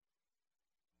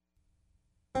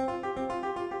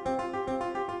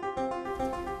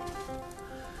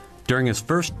During his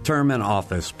first term in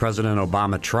office, President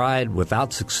Obama tried,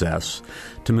 without success,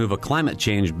 to move a climate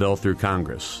change bill through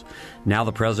Congress. Now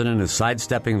the president is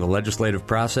sidestepping the legislative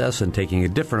process and taking a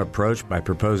different approach by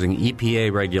proposing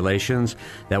EPA regulations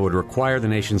that would require the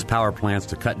nation's power plants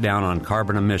to cut down on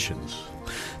carbon emissions.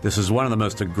 This is one of the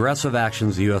most aggressive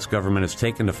actions the U.S. government has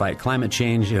taken to fight climate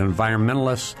change, and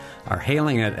environmentalists are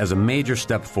hailing it as a major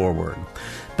step forward.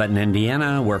 But in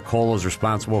Indiana, where coal is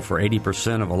responsible for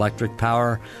 80% of electric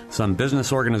power, some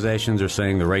business organizations are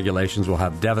saying the regulations will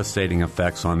have devastating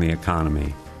effects on the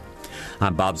economy.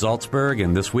 I'm Bob Zaltsberg,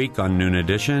 and this week on Noon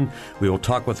Edition, we will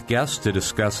talk with guests to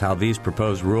discuss how these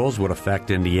proposed rules would affect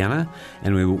Indiana,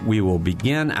 and we will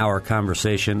begin our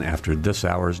conversation after this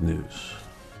hour's news.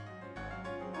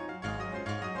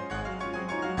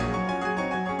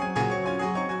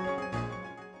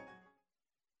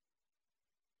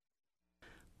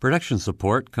 Production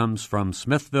support comes from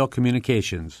Smithville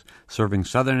Communications, serving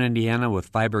southern Indiana with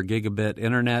fiber gigabit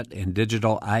internet and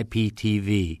digital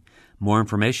IPTV. More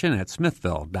information at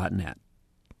smithville.net.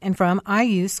 And from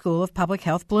IU School of Public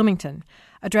Health Bloomington,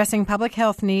 addressing public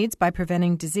health needs by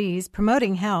preventing disease,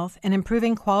 promoting health, and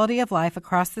improving quality of life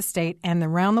across the state and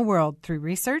around the world through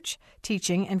research,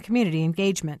 teaching, and community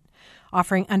engagement.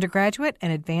 Offering undergraduate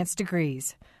and advanced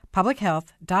degrees.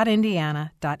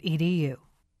 publichealth.indiana.edu.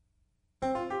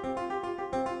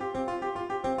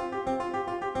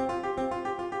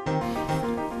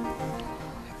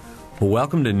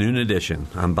 Welcome to Noon Edition.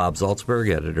 I'm Bob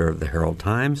Zaltsberg, editor of the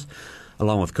Herald-Times,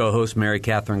 along with co-host Mary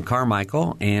Catherine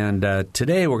Carmichael. And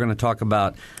today we're going to talk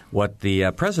about what the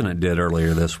president did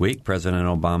earlier this week. President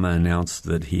Obama announced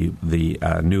that the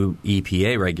new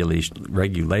EPA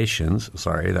regulations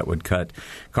that would cut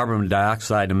carbon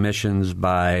dioxide emissions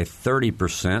by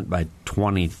 30% by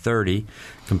 2030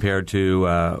 compared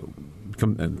to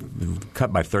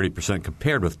cut by 30%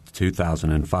 compared with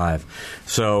 2005.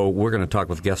 So we're going to talk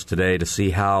with guests today to see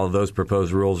how those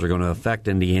proposed rules are going to affect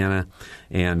Indiana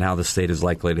and how the state is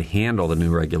likely to handle the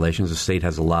new regulations. The state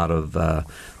has a lot of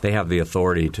they have the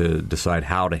authority to decide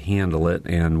how to handle it,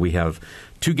 and we have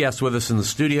two guests with us in the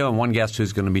studio and one guest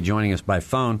who's going to be joining us by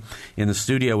phone. In the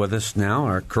studio with us now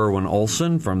are Kerwin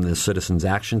Olson from the Citizens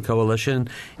Action Coalition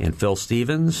and Phil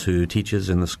Stevens, who teaches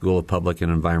in the School of Public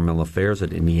and Environmental Affairs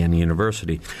at Indiana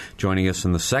University. Joining us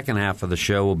in the second half of the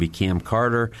show will be Cam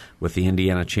Carter with the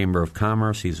Indiana Chamber of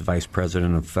Commerce. He's Vice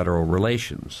President of Federal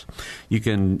Relations. You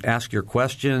can ask your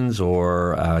questions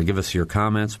or give us your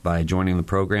comments by joining the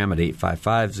program at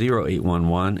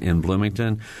 855-0811 in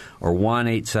Bloomington or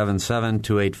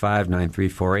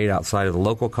 1-877-285-9348 outside of the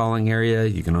local calling area.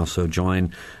 You can also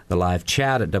join the live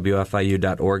chat at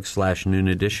wfiu.org/Noon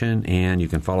Edition, and you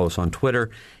can follow us on Twitter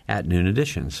at Noon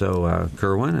Edition. So,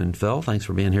 Kerwin and Phil, thanks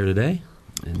for being here today.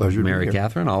 And pleasure. Mary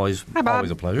Catherine, always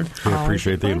a pleasure. I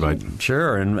appreciate the invite.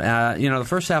 Sure. And, the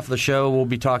first half of the show, we'll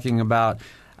be talking about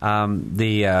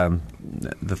the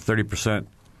 30%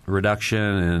 reduction,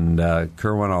 and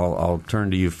Kerwin, I'll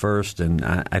turn to you first, and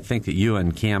I think that you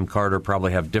and Cam Carter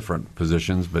probably have different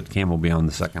positions, but Cam will be on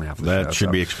the second half of the show. That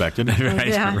should be expected.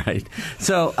 Right.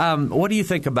 So what do you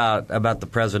think about the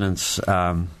president's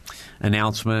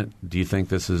announcement? Do you think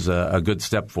this is a good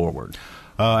step forward?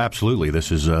 Absolutely. This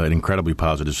is an incredibly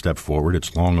positive step forward.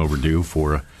 It's long overdue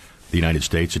for the United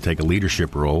States to take a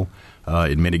leadership role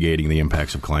in mitigating the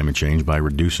impacts of climate change by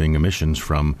reducing emissions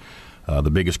from the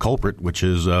biggest culprit, which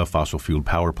is fossil fuel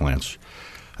power plants.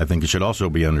 I think it should also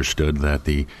be understood that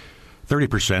the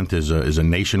 30% is a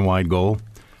nationwide goal.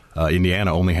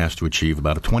 Indiana only has to achieve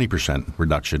about a 20%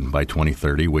 reduction by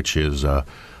 2030, which is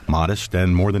modest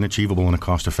and more than achievable in a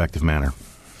cost-effective manner.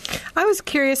 I was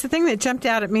curious. The thing that jumped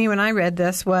out at me when I read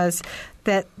this was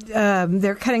that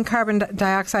they're cutting carbon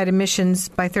dioxide emissions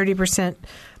by 30%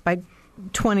 by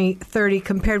 2030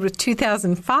 compared with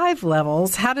 2005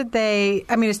 levels. How did they –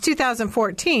 I mean, it's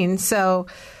 2014, so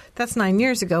that's 9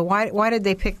 years ago. Why did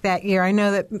they pick that year? I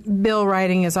know that bill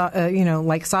writing is,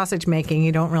 like sausage making.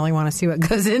 You don't really want to see what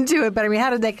goes into it. But, I mean, how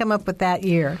did they come up with that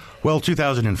year? Well,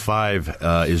 2005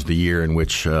 is the year in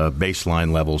which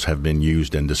baseline levels have been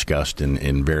used and discussed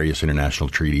in various international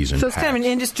treaties. And so it's kind of an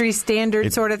industry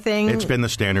standard sort of thing? It's been the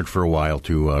standard for a while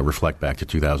to reflect back to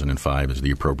 2005 as the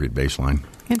appropriate baseline.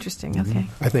 Interesting. Okay.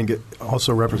 I think it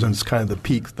also represents kind of the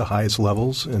peak, the highest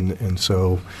levels. And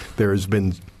so there has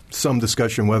been some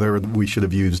discussion whether we should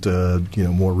have used a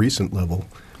more recent level.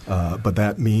 But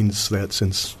that means that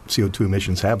since CO2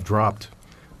 emissions have dropped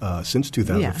since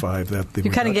 2005, that the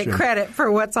you kind of get credit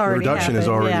for what's already happened. The reduction has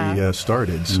already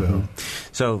started.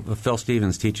 So Phil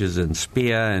Stevens teaches in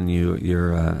SPIA, and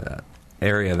you're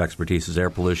area of expertise is air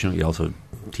pollution. You also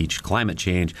teach climate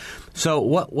change. So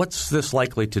what's this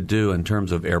likely to do in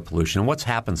terms of air pollution? What's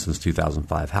happened since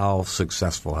 2005? How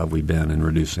successful have we been in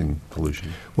reducing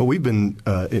pollution? Well, we've been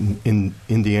in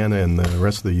Indiana and the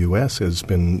rest of the U.S. has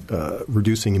been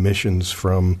reducing emissions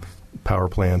from power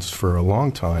plants for a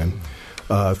long time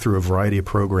through a variety of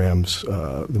programs.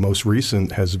 The most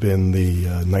recent has been the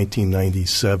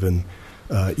 1997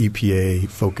 EPA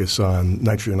focus on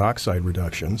nitrogen oxide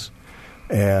reductions.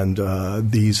 And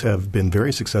these have been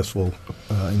very successful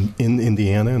in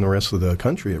Indiana and the rest of the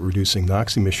country at reducing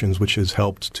NOx emissions, which has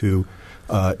helped to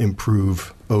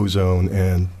improve ozone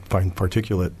and fine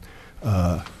particulate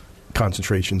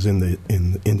concentrations in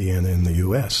Indiana and the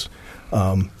U.S.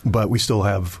 But we still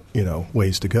have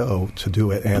ways to go to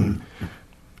do it, and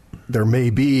there may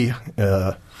be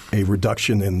a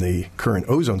reduction in the current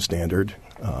ozone standard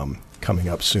coming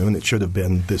up soon. It should have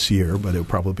been this year, but it'll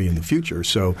probably be in the future.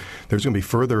 So there's going to be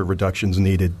further reductions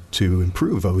needed to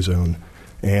improve ozone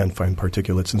and fine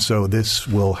particulates. And so this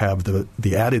will have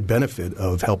the added benefit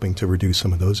of helping to reduce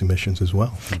some of those emissions as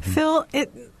well. Phil,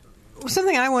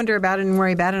 something I wonder about and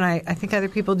worry about, and I think other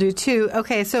people do too.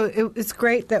 Okay, so it's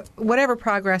great that whatever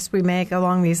progress we make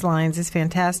along these lines is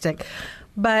fantastic.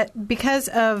 But because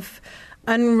of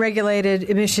unregulated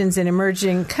emissions in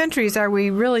emerging countries, are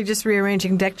we really just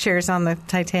rearranging deck chairs on the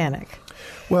Titanic?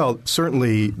 Well,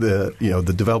 certainly the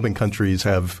developing countries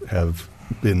have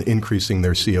been increasing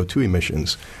their CO2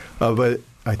 emissions, but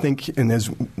I think, and as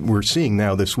we're seeing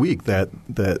now this week, that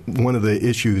one of the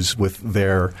issues with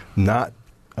their not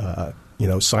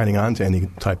signing on to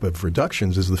any type of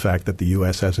reductions is the fact that the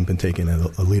U.S. hasn't been taking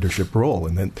a leadership role,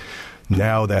 and that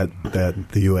now that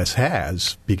the U.S.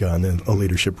 has begun a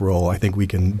leadership role, I think we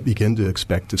can begin to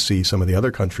expect to see some of the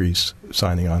other countries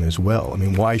signing on as well. I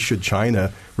mean, why should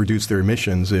China reduce their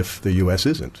emissions if the U.S.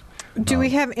 isn't? Do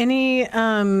we have any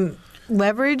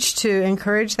leverage to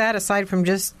encourage that aside from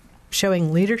just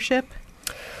showing leadership?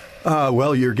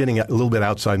 Well, you're getting a little bit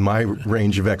outside my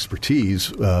range of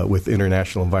expertise with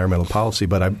international environmental policy,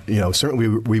 but certainly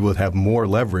we would have more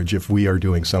leverage if we are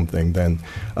doing something than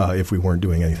if we weren't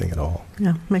doing anything at all.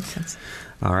 Yeah, makes sense.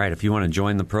 All right. If you want to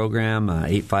join the program,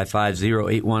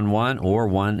 855-0811 or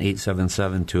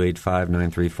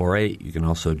 1-877-285-9348. You can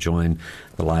also join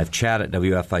the live chat at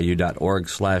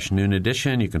wfiu.org/Noon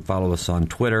Edition. You can follow us on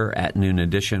Twitter at Noon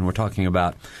Edition. We're talking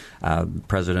about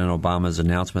President Obama's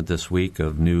announcement this week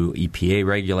of new EPA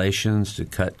regulations to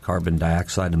cut carbon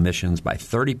dioxide emissions by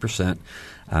 30%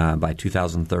 by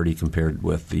 2030 compared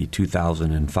with the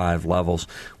 2005 levels,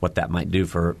 what that might do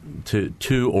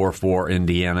to or for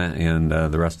Indiana and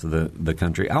the rest of the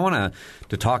country. I want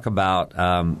to talk about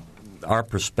our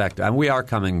perspective. And we are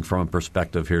coming from a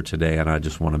perspective here today, and I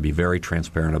just want to be very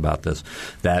transparent about this,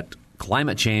 that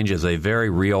climate change is a very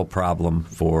real problem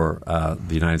for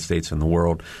the United States and the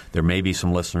world. There may be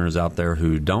some listeners out there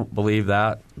who don't believe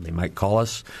that. They might call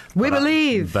us. We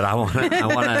believe. But I want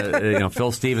to.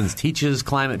 Phil Stevens teaches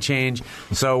climate change.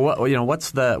 So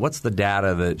what's the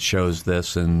data that shows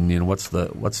this, and what's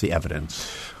the evidence?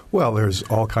 Well, there's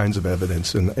all kinds of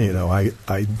evidence, and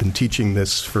I've been teaching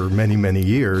this for many, many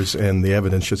years, and the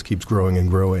evidence just keeps growing and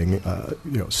growing.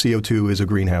 CO2 is a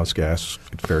greenhouse gas.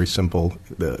 It's very simple.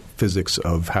 The physics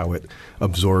of how it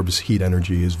absorbs heat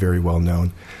energy is very well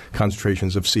known.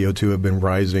 Concentrations of CO2 have been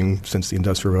rising since the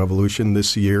Industrial Revolution.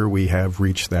 This year, we have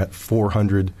reached that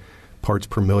 400 parts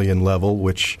per million level,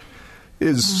 which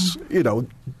is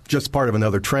just part of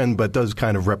another trend, but does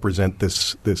kind of represent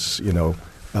this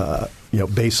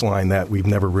baseline that we've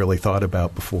never really thought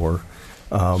about before.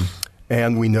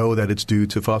 And we know that it's due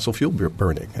to fossil fuel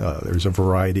burning. There's a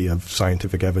variety of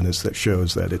scientific evidence that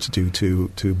shows that it's due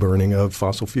to burning of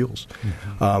fossil fuels.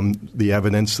 Mm-hmm. The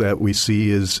evidence that we see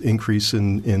is increase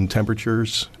in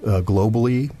temperatures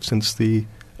globally since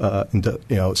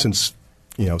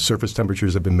surface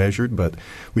temperatures have been measured, but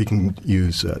we can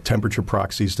use temperature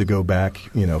proxies to go back,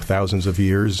 thousands of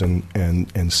years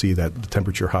and see that the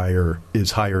temperature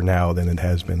is higher now than it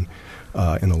has been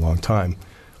in a long time.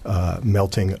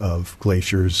 Melting of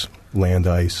glaciers, land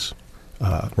ice,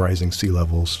 rising sea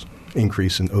levels,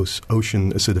 increase in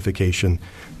ocean acidification.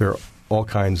 There are all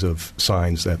kinds of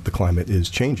signs that the climate is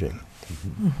changing.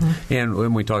 Mm-hmm. And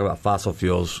when we talk about fossil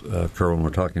fuels, Kerwin,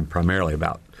 we're talking primarily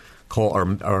about coal,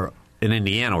 or in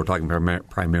Indiana, we're talking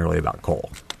primarily about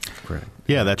coal. Correct.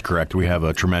 Yeah, that's correct. We have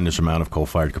a tremendous amount of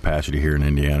coal-fired capacity here in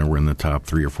Indiana. We're in the top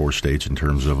 3 or 4 states in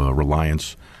terms of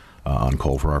reliance on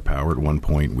coal for our power. At one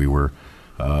point, we were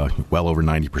well over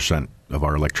 90% of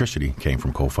our electricity came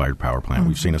from coal-fired power plant. Mm-hmm.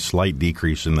 We've seen a slight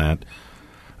decrease in that,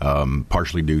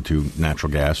 partially due to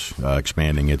natural gas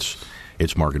expanding its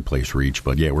its marketplace reach.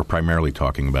 But, yeah, we're primarily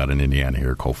talking about in Indiana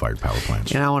here coal-fired power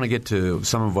plants. And I want to get to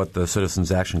some of what the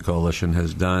Citizens Action Coalition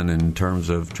has done in terms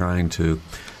of trying to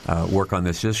work on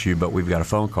this issue, but we've got a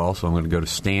phone call, so I'm going to go to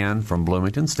Stan from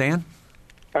Bloomington. Stan?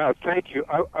 Thank you.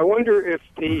 I wonder if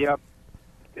the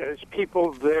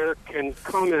people there can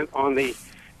comment on the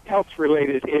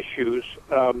health-related issues.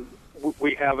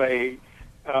 We have a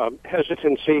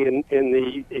hesitancy in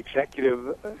the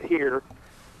executive here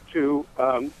to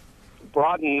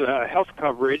broaden health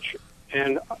coverage,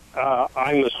 and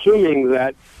I'm assuming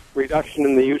that reduction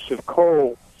in the use of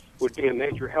coal would be a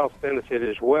major health benefit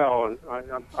as well. And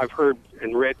I've heard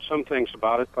and read some things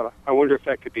about it, but I wonder if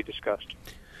that could be discussed.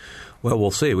 Well,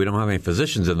 we'll see. We don't have any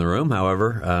physicians in the room,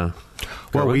 however.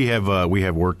 Well, we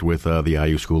have worked with the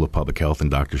IU School of Public Health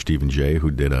and Dr. Stephen Jay, who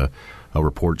did a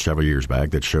report several years back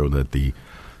that showed that the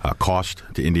cost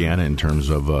to Indiana in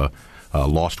terms of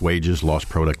lost wages, lost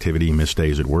productivity, missed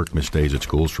days at work, missed days at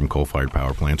schools from coal-fired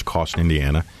power plants cost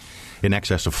Indiana in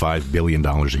excess of $5 billion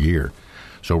a year.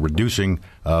 So reducing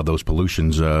those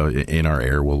pollutions in our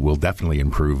air will definitely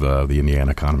improve the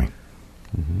Indiana economy.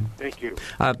 Mm-hmm. Thank you.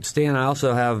 Stan, I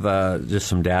also have just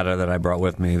some data that I brought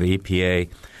with me. The EPA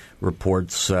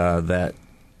reports that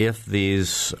if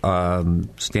these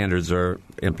standards are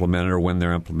implemented or when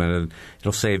they're implemented,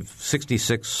 it'll save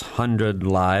 6,600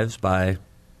 lives by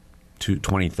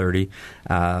 2030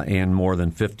 and more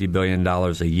than $50 billion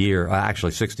a year.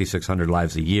 Actually, 6,600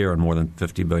 lives a year and more than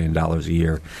 $50 billion a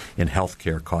year in health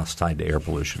care costs tied to air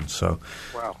pollution. So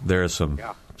there is some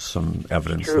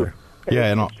evidence there. Yeah,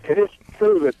 and it is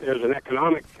true that there's an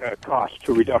economic cost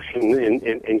to reduction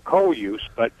in coal use,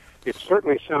 but it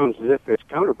certainly sounds as if it's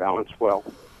counterbalanced well.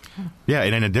 Yeah,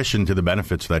 and in addition to the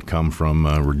benefits that come from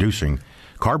reducing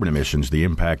carbon emissions, the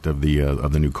impact of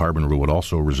the new carbon rule would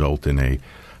also result in a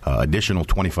additional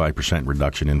 25%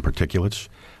 reduction in particulates,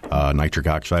 nitric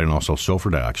oxide, and also sulfur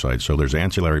dioxide. So there's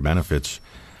ancillary benefits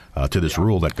to this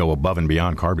rule that go above and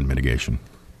beyond carbon mitigation.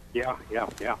 Yeah.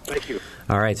 Thank you.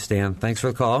 All right, Stan. Thanks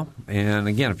for the call. And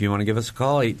again, if you want to give us a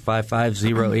call,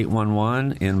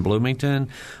 855-0811 in Bloomington,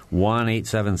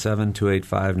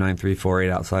 1-877-285-9348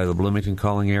 outside of the Bloomington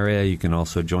calling area. You can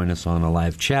also join us on a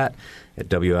live chat at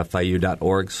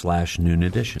wfiu.org/noon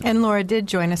edition. And Laura did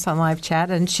join us on live chat,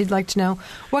 and she'd like to know,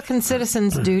 what can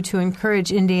citizens do to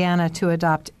encourage Indiana to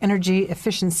adopt energy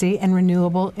efficiency and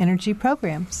renewable energy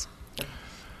programs?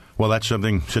 Well, that's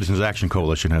something Citizens Action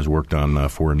Coalition has worked on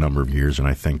for a number of years, and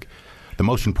I think the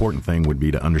most important thing would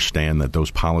be to understand that those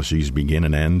policies begin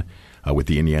and end with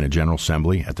the Indiana General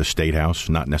Assembly at the State House,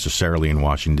 not necessarily in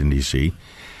Washington, D.C.,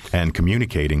 and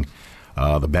communicating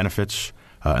the benefits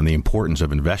and the importance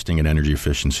of investing in energy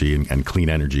efficiency and clean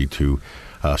energy to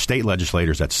state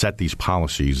legislators that set these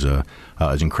policies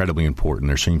is incredibly important.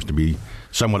 There seems to be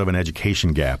somewhat of an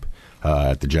education gap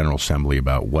at the General Assembly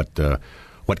about what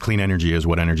clean energy is,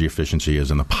 what energy efficiency is,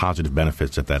 and the positive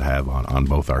benefits that have on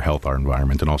both our health, our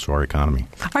environment, and also our economy.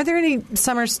 Are there any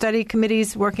summer study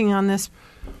committees working on this?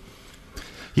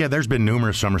 Yeah, there's been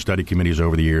numerous summer study committees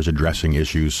over the years addressing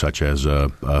issues such as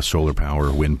solar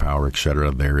power, wind power, et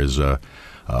cetera. There is a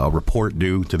report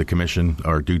due to the Commission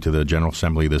or due to the General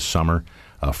Assembly this summer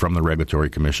from the Regulatory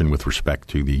Commission with respect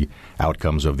to the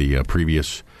outcomes of the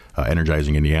previous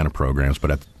Energizing Indiana programs.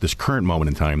 But at this current moment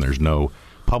in time, there's no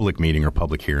public meeting or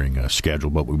public hearing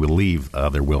scheduled, but we believe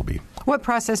there will be. What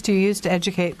process do you use to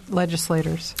educate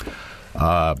legislators?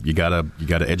 You gotta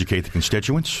educate the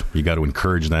constituents. You got to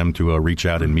encourage them to reach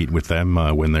out and meet with them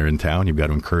when they're in town. You've got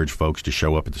to encourage folks to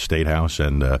show up at the State House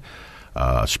and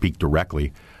speak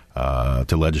directly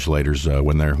to legislators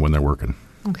when they're working.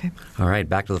 Okay. All right,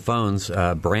 back to the phones.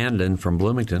 Brandon from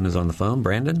Bloomington is on the phone.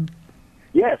 Brandon?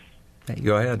 Yes. Hey,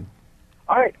 go ahead.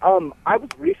 All right. I was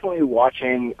recently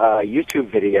watching a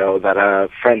YouTube video that a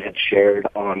friend had shared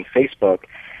on Facebook,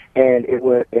 and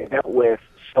it dealt with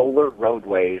solar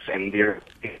roadways and their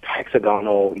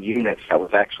hexagonal units that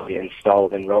was actually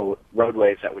installed in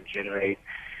roadways that would generate,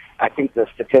 I think the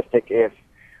statistic, if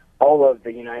all of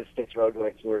the United States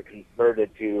roadways were converted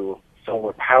to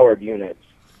solar-powered units,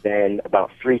 then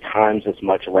about 3 times as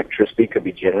much electricity could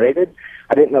be generated.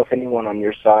 I didn't know if anyone on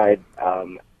your side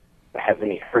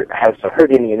has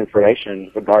heard any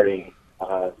information regarding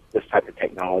this type of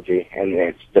technology and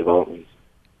its development.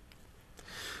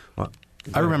 Well,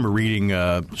 I remember reading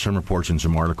some reports and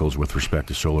some articles with respect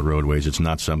to solar roadways. It's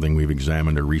not something we've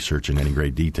examined or researched in any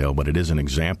great detail, but it is an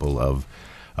example of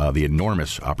the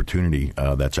enormous opportunity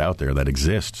that's out there that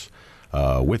exists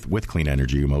with clean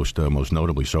energy, most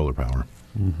notably solar power.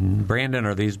 Mm-hmm. Brandon,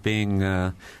 are these being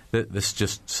this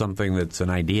just something that's an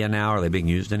idea now? Are they being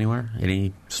used anywhere?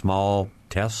 Any small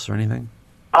tests or anything?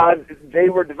 They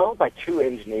were developed by two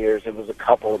engineers. It was a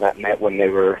couple that met when they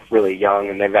were really young,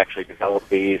 and they've actually developed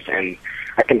these. And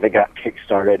I think they got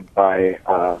kickstarted by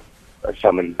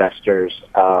some investors.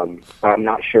 I'm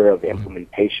not sure of the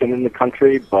implementation in the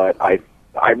country, but I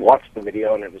watched the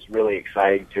video, and it was really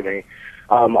exciting to me.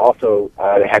 Also,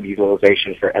 they have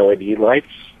utilization for LED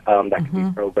lights that can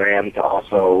be programmed to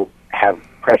also have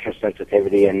pressure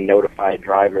sensitivity and notify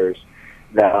drivers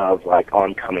of like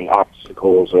oncoming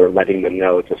obstacles or letting them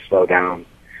know to slow down.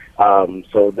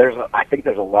 So I think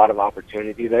there's a lot of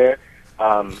opportunity there,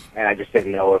 and I just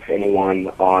didn't know if anyone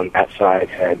on that side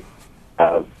had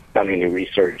done any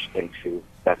research into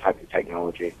that type of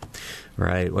technology.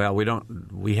 Right. Well, we don't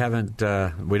have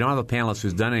a panelist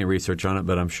who's done any research on it,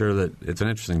 but I'm sure that it's an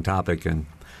interesting topic, and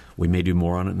we may do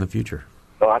more on it in the future.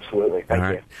 Oh, absolutely.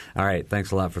 Thank you. All right.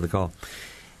 Thanks a lot for the call.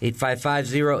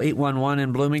 855-0811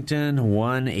 in Bloomington,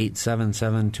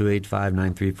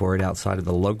 1-877-285-9348 outside of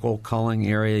the local calling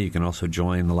area. You can also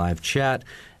join the live chat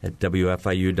at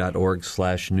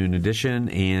wfiu.org/Noon Edition,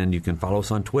 and you can follow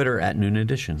us on Twitter at Noon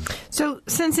Edition. So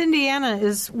since Indiana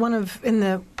is one of,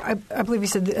 I believe you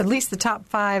said at least the top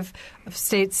 5 of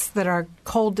states that are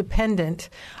coal dependent,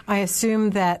 I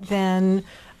assume that then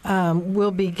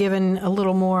we'll be given a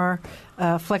little more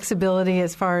flexibility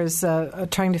as far as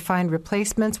trying to find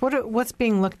replacements. What's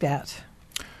being looked at?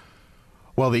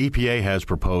 Well, the EPA has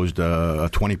proposed a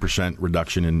 20%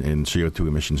 reduction in CO2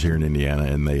 emissions here in Indiana,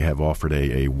 and they have offered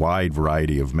a wide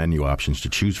variety of menu options to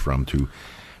choose from to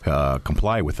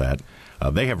comply with that.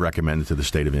 They have recommended to the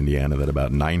state of Indiana that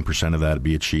about 9% of that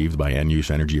be achieved by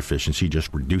end-use energy efficiency, just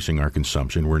reducing our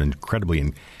consumption. We're an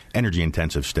incredibly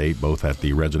energy-intensive state, both at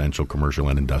the residential, commercial,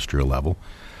 and industrial level.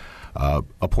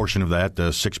 A portion of that,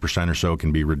 6% or so,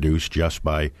 can be reduced just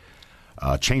by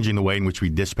changing the way in which we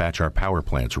dispatch our power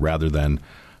plants. Rather than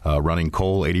running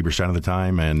coal 80% of the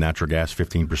time and natural gas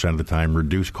 15% of the time,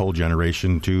 reduce coal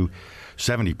generation to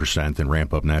 70% and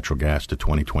ramp up natural gas to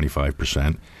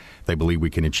 20-25%. They believe we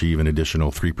can achieve an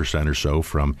additional 3% or so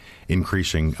from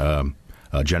increasing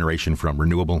generation from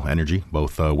renewable energy,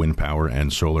 both wind power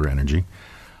and solar energy.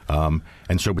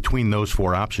 And so between those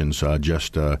 4 options,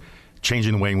 just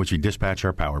changing the way in which we dispatch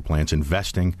our power plants,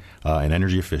 investing in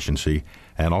energy efficiency,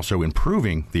 and also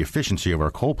improving the efficiency of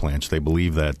our coal plants, they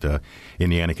believe that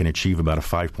Indiana can achieve about a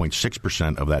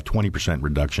 5.6% of that 20%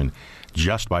 reduction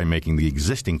just by making the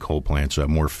existing coal plants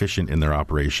more efficient in their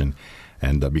operation.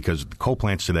 And because coal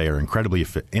plants today are incredibly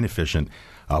inefficient,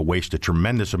 waste a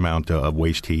tremendous amount of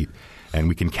waste heat, and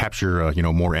we can capture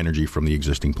more energy from the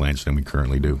existing plants than we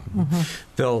currently do. Mm-hmm.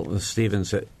 Phil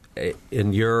Stevens,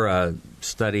 in your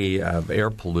study of air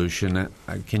pollution,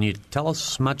 can you tell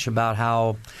us much about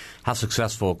how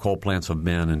successful coal plants have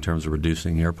been in terms of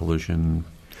reducing air pollution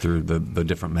through the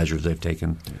different measures they've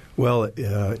taken? Well,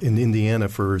 in Indiana,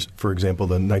 for example,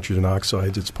 the nitrogen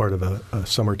oxides, it's part of a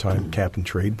summertime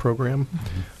cap-and-trade program.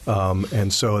 Mm-hmm.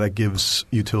 And so that gives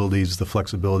utilities the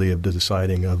flexibility of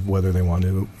deciding of whether they want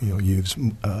to use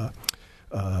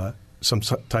some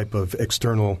type of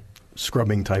external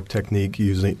scrubbing type technique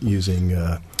using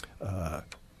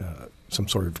some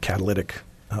sort of catalytic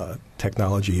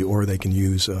technology, or they can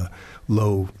use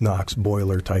low NOx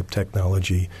boiler type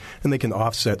technology, and they can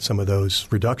offset some of those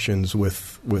reductions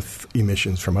with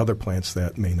emissions from other plants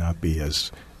that may not be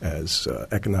as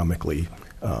economically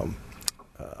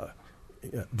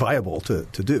viable to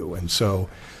do. And so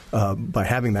by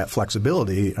having that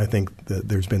flexibility, I think that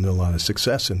there's been a lot of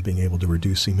success in being able to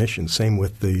reduce emissions. Same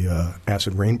with the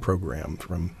acid rain program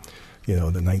from the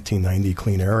 1990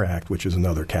 Clean Air Act, which is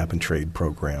another cap-and-trade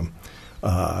program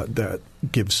that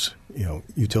gives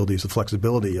utilities the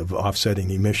flexibility of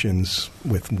offsetting emissions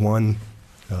with one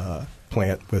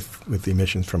plant with the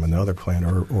emissions from another plant,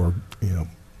 or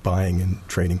buying and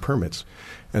trading permits.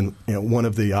 And one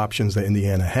of the options that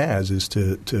Indiana has is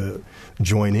to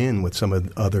join in with some of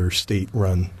the other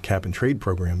state-run cap-and-trade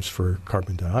programs for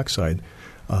carbon dioxide,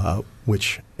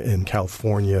 which in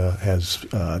California has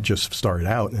just started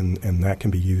out, and that can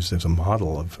be used as a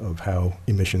model of how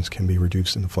emissions can be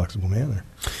reduced in a flexible manner.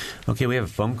 Okay, we have a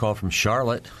phone call from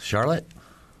Charlotte. Charlotte?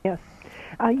 Yes.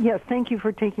 Yes, thank you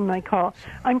for taking my call.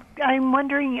 I'm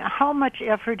wondering how much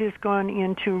effort has gone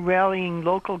into rallying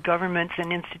local governments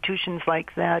and institutions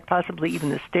like that, possibly even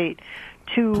the state,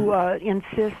 to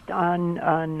insist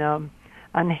on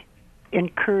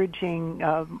encouraging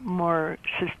more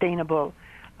sustainable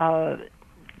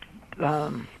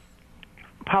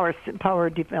power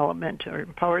development or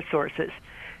power sources.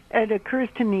 It occurs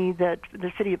to me that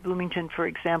the city of Bloomington, for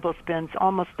example, spends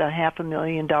almost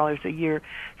 $500,000 a year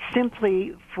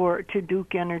simply to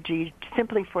Duke Energy,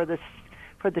 simply for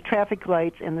for the traffic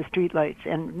lights and the street lights,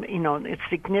 and it's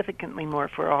significantly more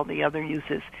for all the other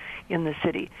uses in the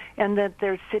city. And that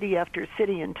there's city after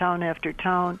city and town after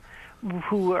town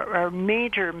who are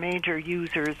major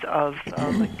users of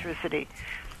electricity,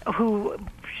 who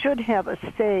should have a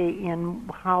say in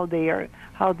how their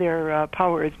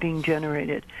power is being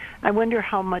generated. I wonder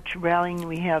how much rallying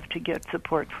we have to get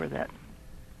support for that.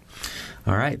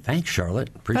 All right. Thanks,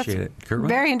 Charlotte. Appreciate it. Kurt?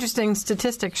 Very interesting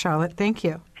statistic, Charlotte. Thank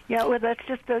you. Yeah, well, that's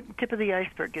just the tip of the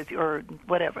iceberg, or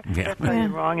whatever. Yeah. That's probably the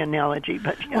wrong analogy,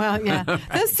 but Well, yeah,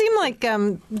 those seem like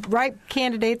ripe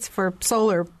candidates for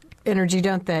solar energy,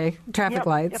 don't they? Traffic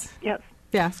lights. Yep.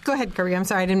 Yeah. Go ahead, Kirby. I'm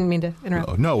sorry, I didn't mean to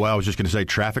interrupt. No, I was just going to say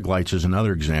traffic lights is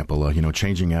another example.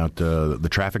 Changing out the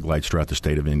traffic lights throughout the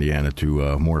state of Indiana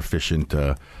to more efficient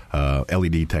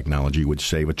LED technology would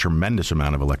save a tremendous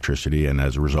amount of electricity, and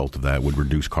as a result of that, would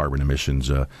reduce carbon emissions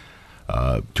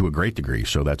to a great degree.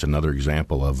 So that's another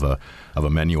example of a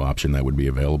menu option that would be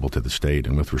available to the state.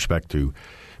 And with respect to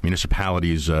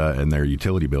municipalities and their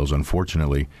utility bills,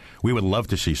 unfortunately, we would love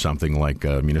to see something like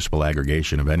municipal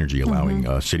aggregation of energy,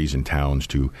 allowing cities and towns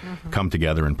to come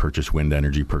together and purchase wind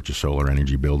energy, purchase solar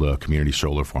energy, build a community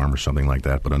solar farm or something like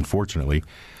that. But unfortunately,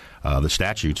 the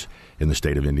statutes in the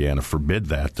state of Indiana forbid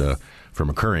that from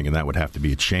occurring, and that would have to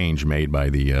be a change made by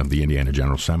the Indiana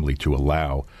General Assembly to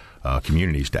allow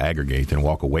communities to aggregate and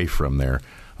walk away from their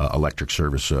electric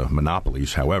service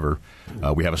monopolies. However,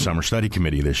 we have a summer study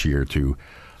committee this year to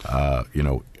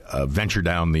venture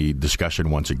down the discussion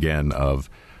once again of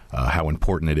how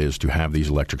important it is to have these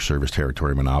electric service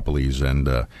territory monopolies and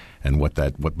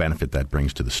what benefit that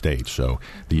brings to the state. So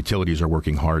the utilities are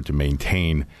working hard to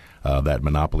maintain that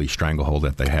monopoly stranglehold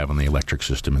that they have on the electric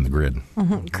system and the grid.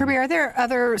 Kirby, are there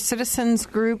other citizens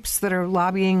groups that are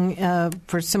lobbying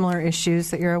for similar issues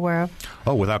that you're aware of?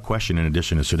 Oh, without question. In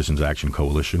addition to Citizens Action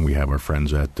Coalition, we have our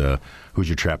friends at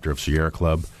Hoosier Chapter of Sierra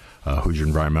Club, Hoosier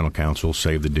Environmental Council,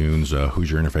 Save the Dunes,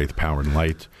 Hoosier Interfaith Power and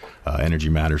Light, Energy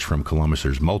Matters from Columbus.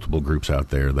 There's multiple groups out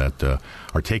there that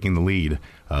are taking the lead,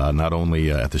 not only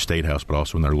at the State House, but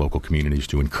also in their local communities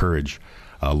to encourage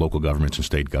local governments and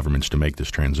state governments to make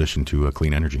this transition to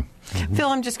clean energy. Phil,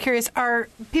 I'm just curious, are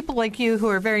people like you who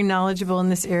are very knowledgeable in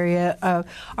this area,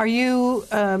 are you,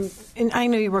 and I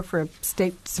know you work for a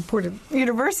state-supported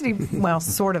university, well,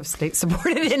 sort of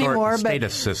state-supported anymore.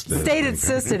 State-assisted.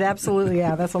 State-assisted, absolutely,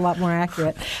 yeah, that's a lot more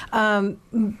accurate.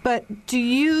 But do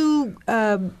you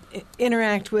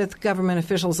interact with government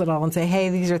officials at all and say, hey,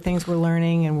 these are things we're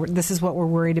learning and this is what we're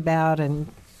worried about? And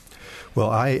Well,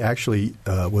 I actually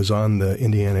was on the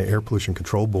Indiana Air Pollution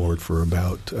Control Board for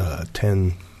about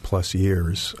 10 plus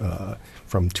years,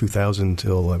 from 2000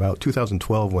 till about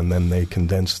 2012, when then they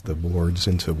condensed the boards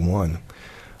into one.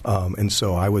 And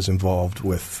so I was involved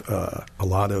with a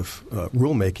lot of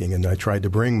rulemaking, and I tried to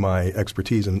bring my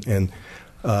expertise. And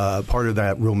part of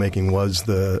that rulemaking was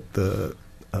the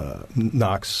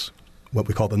NOx, what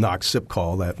we call the NOx SIP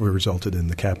call that resulted in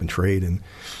the cap and trade.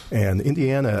 And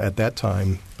Indiana at that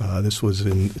time, this was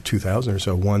in 2000 or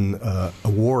so, won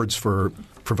awards for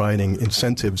providing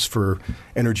incentives for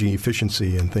energy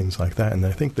efficiency and things like that. And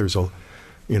I think there's a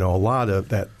lot of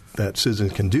that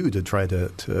citizens can do to try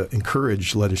to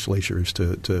encourage legislatures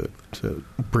to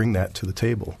bring that to the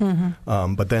table.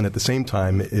 But then at the same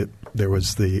time, there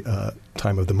was the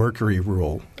time of the Mercury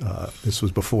rule. This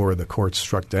was before the courts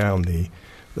struck down the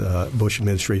Bush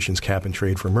administration's cap and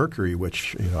trade for mercury,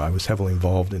 which I was heavily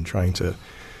involved in trying to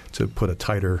put a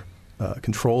tighter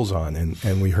controls on,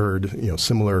 and we heard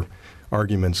similar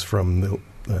arguments from the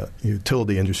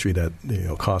utility industry that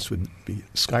costs would be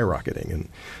skyrocketing, and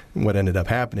what ended up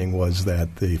happening was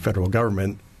that the federal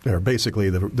government, or basically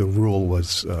the rule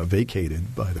was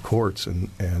vacated by the courts, and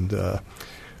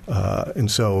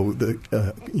so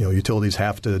the utilities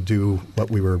have to do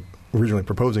what we were originally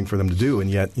proposing for them to do, and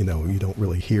yet you don't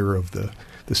really hear of the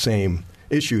same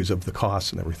issues of the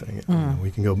costs and everything. We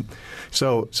can go.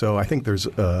 So I think there's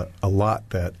a lot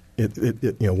that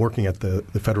working at the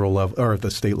federal level or at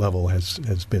the state level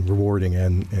has been rewarding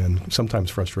and sometimes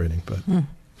frustrating. But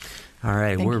all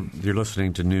right, you're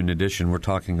listening to Noon Edition. We're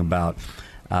talking about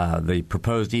the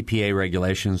proposed EPA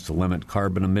regulations to limit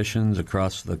carbon emissions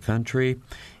across the country.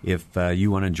 If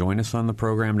you want to join us on the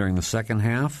program during the second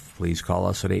half, please call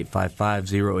us at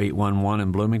 855-0811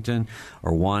 in Bloomington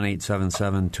or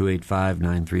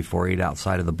 1-877-285-9348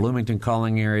 outside of the Bloomington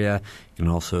calling area. You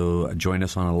can also join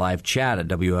us on a live chat at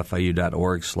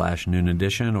wfiu.org/Noon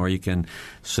Edition, or you can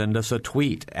send us a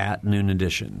tweet at Noon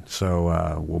Edition.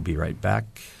 So we'll be right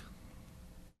back.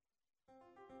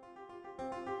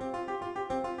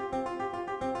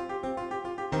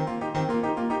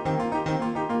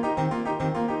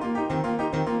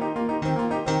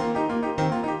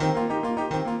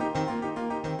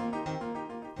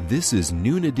 This is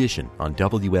Noon Edition on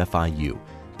WFIU.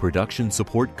 Production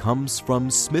support comes from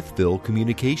Smithville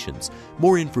Communications.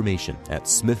 More information at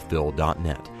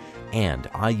smithville.net. And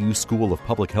IU School of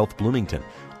Public Health Bloomington,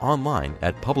 online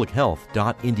at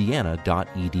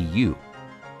publichealth.indiana.edu.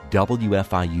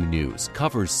 WFIU News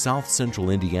covers South Central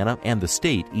Indiana and the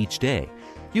state each day.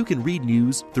 You can read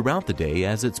news throughout the day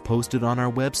as it's posted on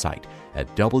our website at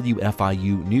wfiunews.org.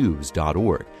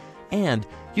 And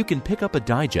you can pick up a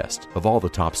digest of all the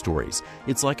top stories.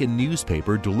 It's like a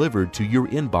newspaper delivered to your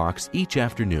inbox each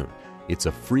afternoon. It's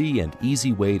a free and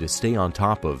easy way to stay on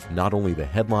top of not only the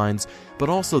headlines, but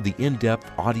also the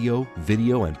in-depth audio,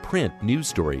 video, and print news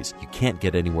stories you can't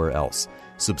get anywhere else.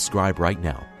 Subscribe right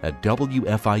now at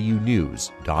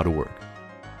wfiunews.org.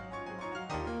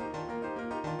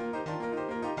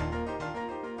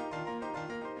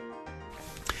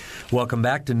 Welcome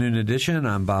back to Noon Edition.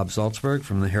 I'm Bob Salzberg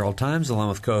from the Herald Times, along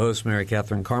with co-host Mary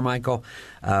Catherine Carmichael.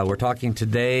 We're talking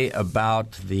today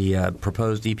about the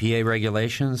proposed EPA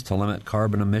regulations to limit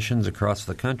carbon emissions across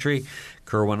the country.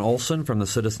 Kerwin Olson from the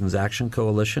Citizens Action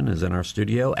Coalition is in our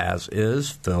studio, as is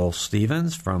Phil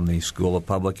Stevens from the School of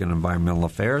Public and Environmental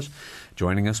Affairs.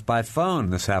 Joining us by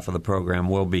phone this half of the program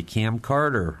will be Cam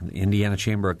Carter, the Indiana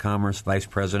Chamber of Commerce Vice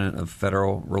President of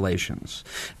Federal Relations.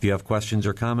 If you have questions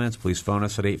or comments, please phone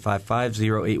us at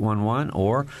 855-0811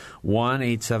 or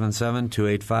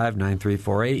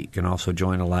 1-877-285-9348. You can also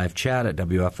join a live chat at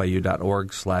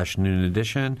wfiu.org/Noon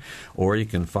Edition, or you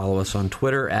can follow us on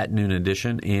Twitter at Noon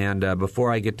Edition. And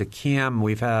before I get to Cam,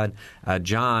 we've had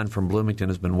John from Bloomington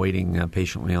has been waiting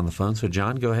patiently on the phone. So,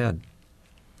 John, go ahead.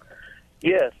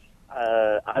 Yes.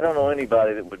 I don't know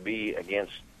anybody that would be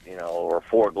against, or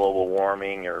for global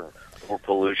warming or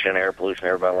pollution, air pollution.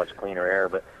 Everybody wants cleaner air,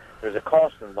 but there's a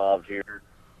cost involved here.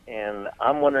 And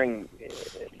I'm wondering,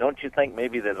 don't you think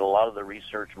maybe that a lot of the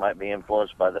research might be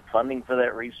influenced by the funding for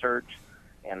that research,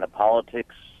 and the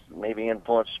politics may be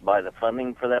influenced by the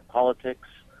funding for that politics?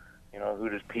 Who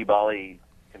does Peabody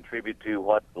contribute to,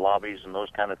 what lobbies and those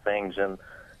kind of things? And,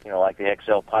 like the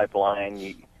XL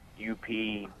pipeline, UP,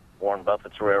 Warren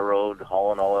Buffett's railroad,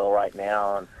 hauling oil right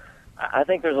now. And I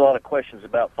think there's a lot of questions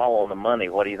about following the money.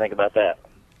 What do you think about that?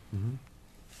 Mm-hmm.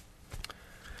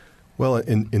 Well,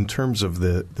 in terms of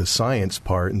the science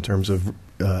part, in terms of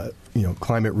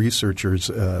climate researchers,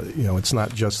 it's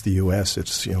not just the U.S.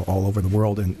 It's all over the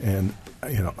world, and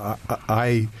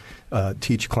I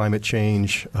teach climate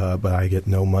change, but I get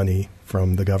no money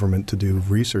from the government to do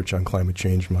research on climate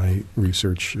change. My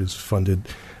research is funded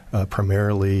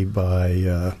primarily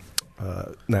by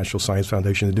National Science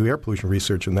Foundation to do air pollution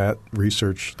research, and that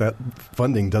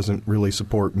funding doesn't really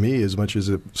support me as much as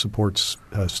it supports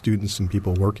students and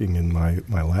people working in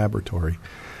my laboratory.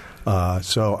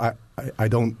 So I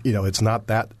don't, it's not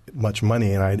that much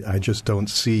money, and I just don't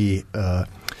see,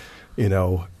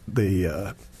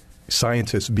 the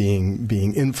scientists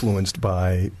being influenced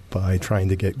by trying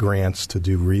to get grants to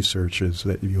do research. Is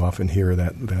that you often hear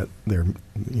that they're,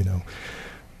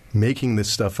 making this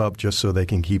stuff up just so they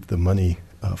can keep the money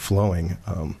flowing.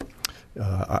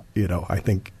 I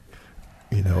think,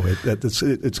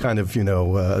 it's kind of,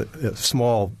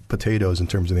 small potatoes in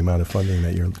terms of the amount of funding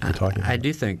that you're talking about. I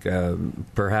do think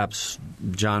perhaps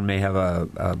John may have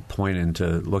a point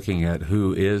into looking at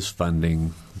who is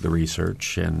funding the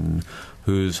research and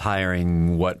who's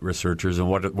hiring what researchers and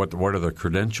what are the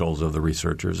credentials of the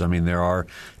researchers. I mean, there are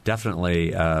definitely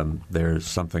there's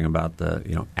something about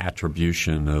the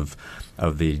attribution of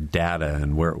the data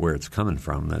and where it's coming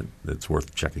from that's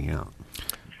worth checking out.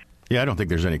 Yeah, I don't think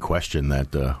there's any question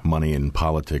that money in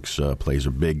politics plays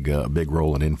a big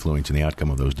role in influencing the outcome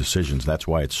of those decisions. That's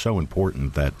why it's so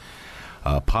important that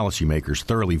policymakers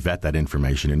thoroughly vet that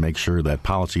information and make sure that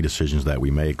policy decisions that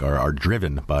we make are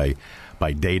driven by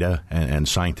data and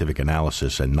scientific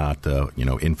analysis and not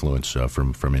influence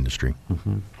from industry.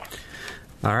 Mm-hmm.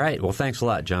 All right. Well, thanks a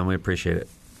lot, John. We appreciate it.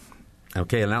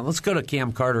 Okay, now let's go to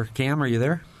Cam Carter. Cam, are you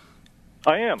there?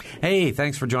 I am. Hey,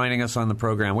 thanks for joining us on the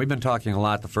program. We've been talking a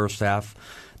lot the first half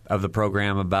of the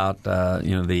program about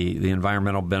the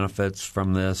environmental benefits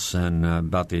from this and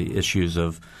about the issues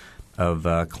of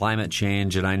climate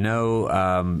change. And I know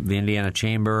the Indiana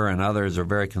Chamber and others are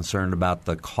very concerned about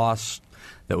the costs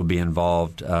that would be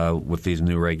involved with these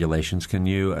new regulations. Can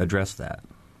you address that?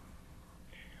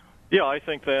 Yeah, I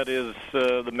think that is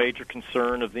the major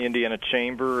concern of the Indiana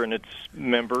Chamber and its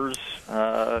members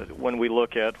when we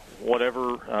look at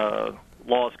whatever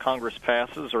laws Congress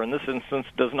passes, or in this instance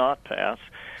does not pass,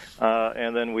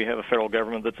 and then we have a federal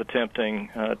government that's attempting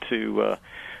to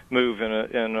move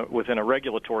within a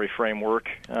regulatory framework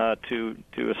to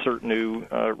assert new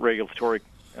regulatory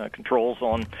controls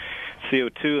on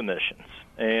CO2 emissions.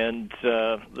 And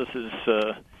this is,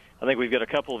 I think we've got a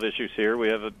couple of issues here. We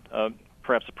have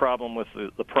perhaps a problem with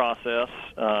the process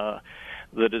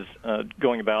that is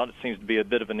going about. It seems to be a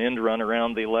bit of an end run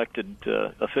around the elected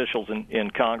officials in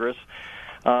Congress.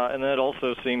 And that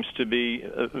also seems to be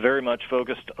very much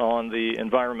focused on the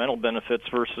environmental benefits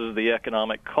versus the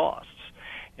economic costs.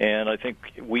 And I think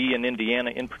we in Indiana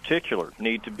in particular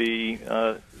need to be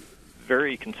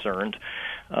very concerned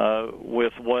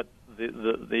with what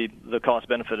the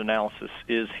cost-benefit analysis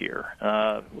is here.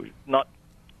 Not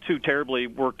too terribly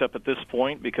worked up at this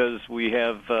point because we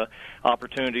have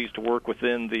opportunities to work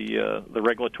within the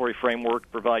regulatory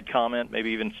framework, provide comment,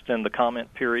 maybe even extend the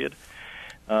comment period.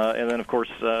 And then, of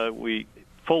course, we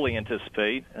fully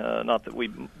anticipate, not that we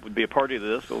would be a party to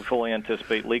this, but we fully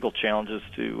anticipate legal challenges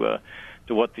to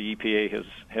what the EPA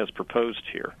has proposed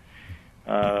here.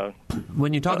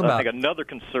 When you talk I about, think another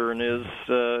concern is,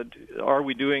 are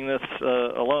we doing this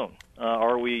alone?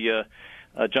 Are we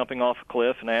jumping off a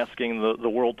cliff and asking the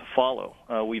world to follow?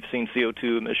 We've seen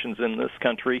CO2 emissions in this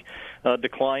country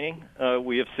declining.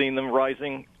 We have seen them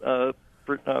rising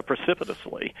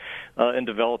precipitously in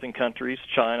developing countries,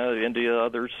 China, India,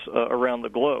 others around the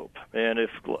globe. And if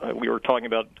we were talking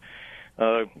about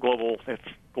global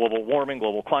warming,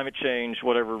 global climate change,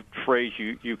 whatever phrase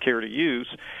you care to use,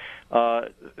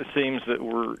 it seems that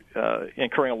we're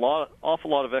incurring awful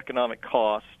lot of economic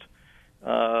cost,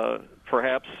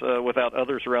 perhaps without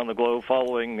others around the globe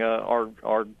following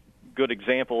our good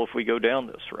example if we go down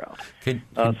this route.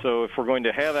 So if we're going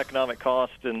to have economic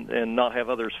cost and not have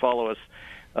others follow us,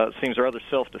 it seems rather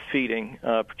self-defeating,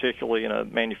 particularly in a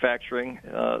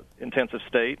manufacturing-intensive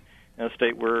state, in a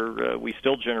state where we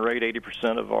still generate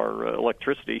 80% of our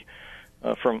electricity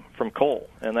from coal,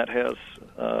 and that has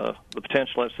the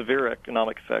potential to have severe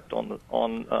economic effect on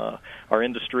our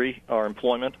industry, our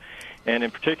employment, and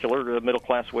in particular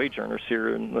middle-class wage earners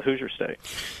here in the Hoosier State.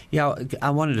 Yeah, I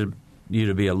wanted you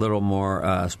to be a little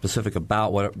more specific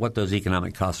about what those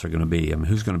economic costs are going to be. I mean,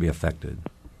 who's going to be affected?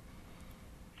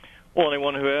 Well,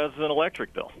 anyone who has an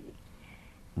electric bill.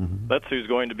 Mm-hmm. That's who's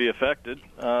going to be affected.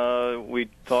 We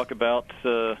talk about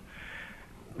the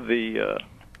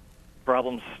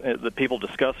problems that people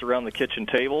discuss around the kitchen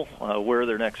table, where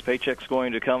their next paycheck's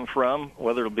going to come from,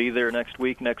 whether it'll be there next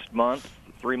week, next month,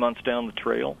 3 months down the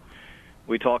trail.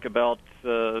 We talk about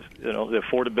the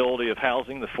affordability of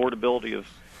housing, the affordability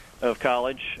of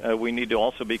college. We need to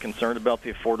also be concerned about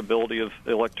the affordability of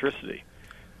electricity.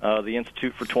 The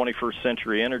Institute for 21st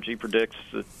Century Energy predicts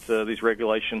that these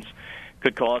regulations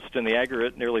could cost in the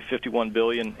aggregate nearly $51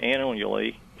 billion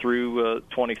annually through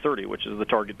 2030, which is the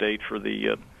target date for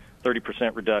the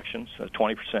 30% reductions,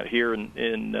 20% here in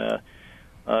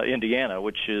Indiana,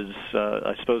 which is,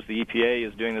 I suppose the EPA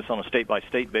is doing this on a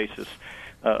state-by-state basis,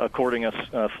 according us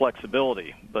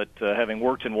flexibility. But having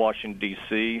worked in Washington,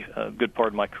 D.C., a good part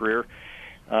of my career,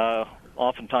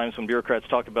 oftentimes when bureaucrats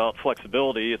talk about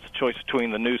flexibility, it's a choice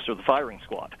between the noose or the firing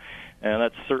squad. And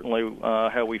that's certainly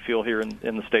how we feel here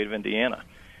in the state of Indiana.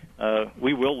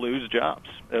 We will lose jobs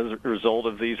as a result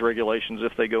of these regulations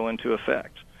if they go into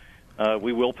effect.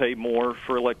 We will pay more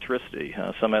for electricity.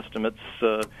 Some estimates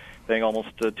paying almost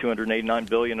 $289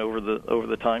 billion over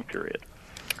the time period.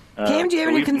 Cam, do you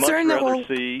have any concern that we'll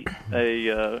see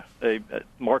a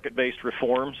market-based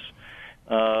reforms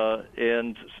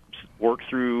and work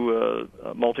through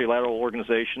multilateral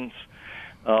organizations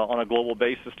on a global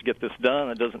basis to get this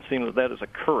done? It doesn't seem that is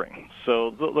occurring.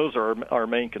 So those are our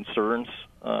main concerns,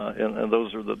 and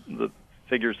those are the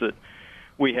figures that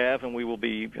we have and we will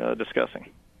be discussing.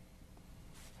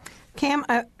 Cam,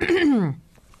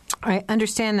 I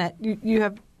understand that you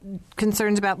have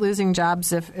concerns about losing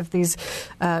jobs if these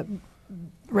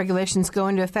regulations go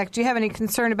into effect. Do you have any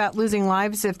concern about losing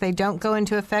lives if they don't go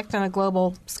into effect on a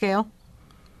global scale?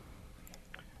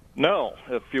 No.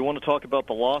 If you want to talk about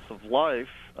the loss of life,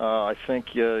 I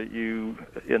think you,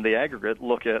 in the aggregate,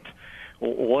 look at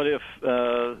what if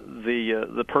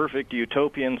the perfect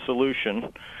utopian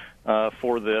solution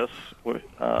for this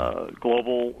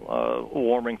global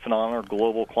warming phenomenon or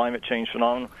global climate change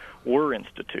phenomenon were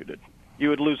instituted. You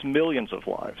would lose millions of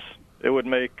lives. It would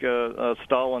make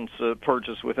Stalin's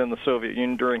purchase within the Soviet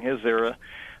Union during his era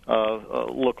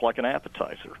look like an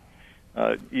appetizer.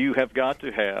 You have got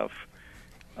to have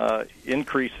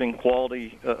increasing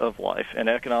quality of life and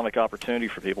economic opportunity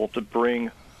for people to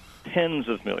bring tens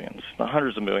of millions,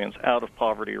 hundreds of millions out of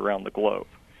poverty around the globe.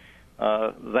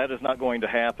 That is not going to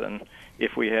happen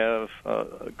if we have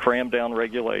crammed down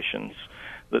regulations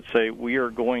that say we are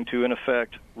going to, in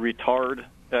effect, retard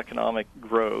economic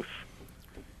growth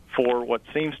for what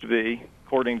seems to be,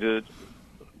 according to a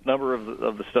number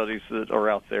of the studies that are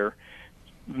out there,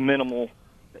 minimal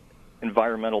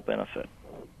environmental benefit.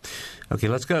 Okay,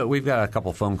 let's go. We've got a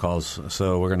couple phone calls,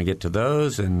 so we're going to get to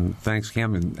those. And thanks,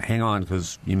 Cam. And hang on,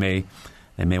 because they may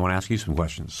want to ask you some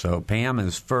questions. So Pam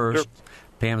is first. Sure.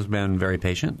 Pam's been very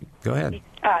patient. Go ahead.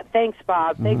 Thanks,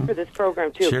 Bob. Mm-hmm. Thanks for this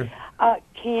program, too. Sure.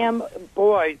 Cam,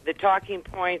 boy, the talking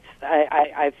points,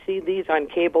 I've seen these on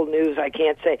cable news, I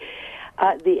can't say.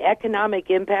 The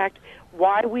economic impact,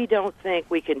 why we don't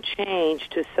think we can change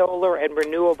to solar and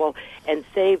renewable and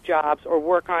save jobs or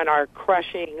work on our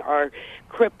crushing, our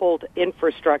crippled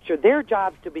infrastructure. There are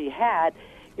jobs to be had.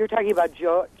 You're talking about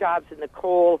jobs in the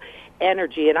coal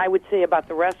energy, and I would say about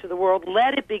the rest of the world,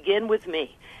 let it begin with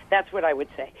me. That's what I would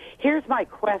say. Here's my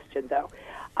question, though.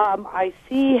 I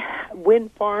see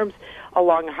wind farms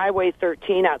along Highway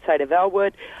 13 outside of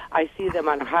Elwood. I see them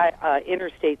on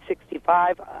Interstate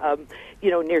 65,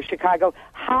 near Chicago.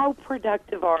 How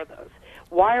productive are those?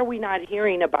 Why are we not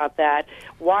hearing about that?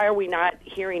 Why are we not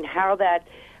hearing how that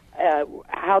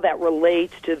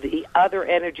relates to the other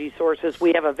energy sources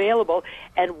we have available,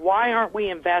 and why aren't we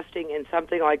investing in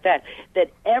something like that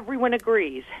everyone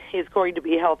agrees is going to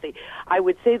be healthy? I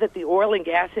would say that the oil and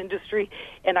gas industry,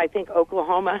 and I think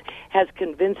Oklahoma, has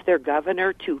convinced their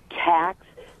governor to tax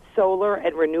solar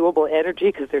and renewable energy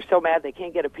because they're so mad they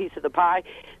can't get a piece of the pie.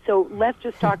 So let's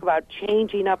just talk about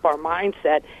changing up our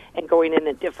mindset and going in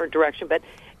a different direction. But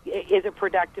is it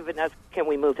productive enough? Can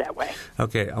we move that way?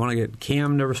 Okay, I want to get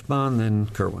Cam to respond, then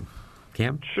Kerwin.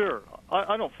 Cam? Sure.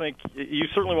 I don't think you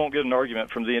certainly won't get an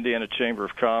argument from the Indiana Chamber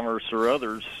of Commerce or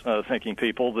others thinking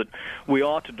people that we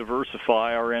ought to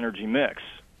diversify our energy mix.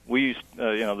 We use,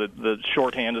 the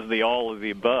shorthand is the all of the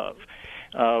above: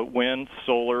 wind,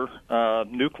 solar,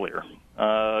 nuclear,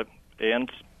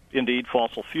 and indeed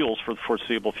fossil fuels for the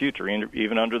foreseeable future.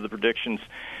 Even under the predictions,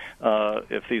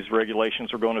 if these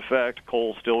regulations are going to affect,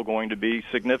 coal is still going to be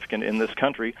significant in this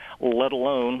country, let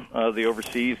alone the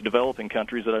overseas developing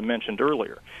countries that I mentioned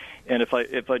earlier. And if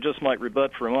I just might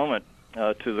rebut for a moment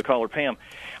to the caller, Pam,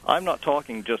 I'm not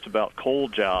talking just about coal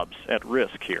jobs at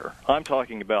risk here. I'm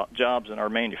talking about jobs in our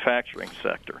manufacturing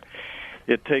sector.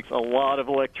 It takes a lot of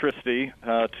electricity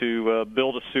to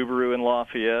build a Subaru in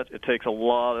Lafayette. It takes a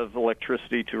lot of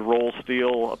electricity to roll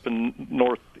steel up in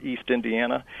northeast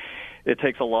Indiana. It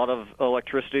takes a lot of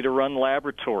electricity to run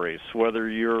laboratories, whether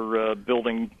you're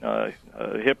building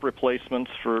hip replacements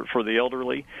for the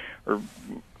elderly or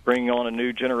bringing on a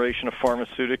new generation of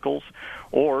pharmaceuticals,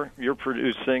 or you're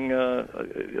producing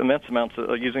immense amounts of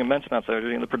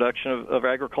energy in the production of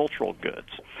agricultural goods.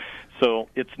 So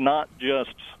it's not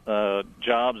just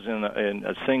jobs in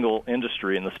a single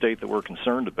industry in the state that we're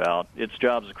concerned about. It's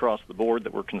jobs across the board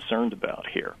that we're concerned about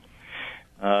here.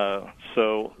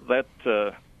 So that's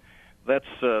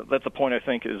a point I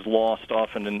think is lost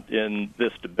often in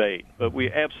this debate. But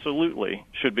we absolutely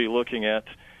should be looking at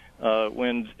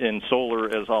wind and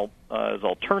solar as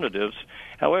alternatives.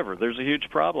 However, there's a huge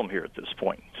problem here at this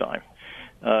point in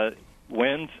time.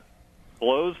 Wind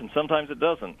blows and sometimes it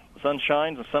doesn't. The sun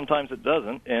shines and sometimes it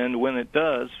doesn't. And when it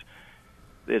does,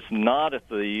 it's not at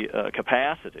the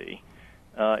capacity.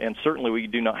 And certainly we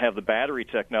do not have the battery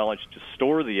technology to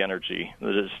store the energy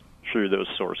that is through those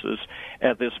sources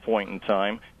at this point in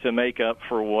time to make up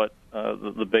for what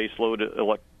the base load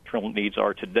electrical needs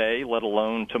are today, let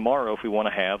alone tomorrow, if we want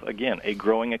to have, again, a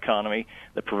growing economy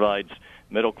that provides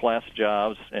middle-class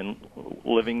jobs and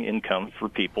living income for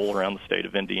people around the state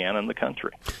of Indiana and the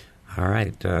country. All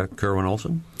right. Kerwin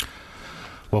Olson?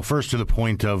 Well, first to the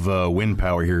point of wind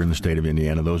power here in the state of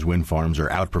Indiana, those wind farms are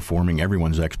outperforming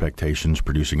everyone's expectations,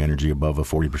 producing energy above a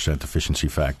 40% efficiency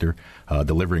factor,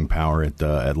 delivering power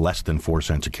at less than 4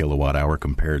 cents a kilowatt hour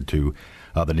compared to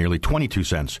the nearly 22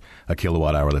 cents a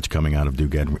kilowatt hour that's coming out of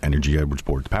Duke Energy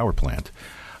Edwardsport power plant.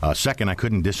 Second, I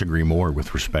couldn't disagree more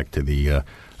with respect to the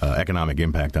economic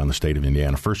impact on the state of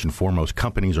Indiana. First and foremost,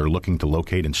 companies are looking to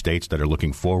locate in states that are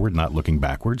looking forward, not looking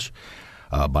backwards.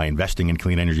 By investing in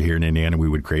clean energy here in Indiana, we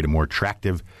would create a more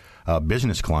attractive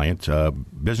business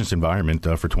environment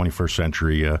for 21st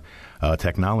century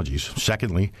technologies.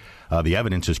 Secondly, the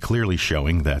evidence is clearly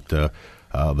showing that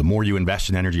the more you invest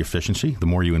in energy efficiency, the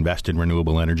more you invest in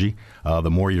renewable energy,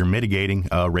 the more you're mitigating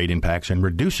rate impacts and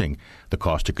reducing the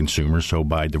cost to consumers. So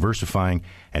by diversifying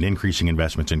and increasing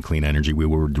investments in clean energy, we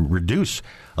will reduce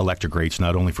electric rates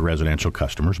not only for residential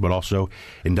customers, but also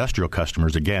industrial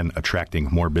customers, again, attracting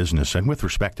more business. And with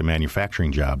respect to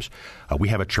manufacturing jobs, we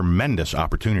have a tremendous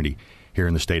opportunity here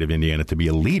in the state of Indiana to be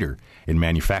a leader in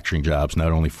manufacturing jobs,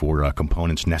 not only for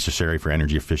components necessary for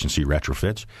energy efficiency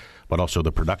retrofits, but also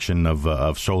the production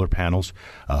of solar panels,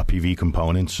 PV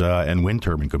components, and wind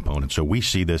turbine components. So we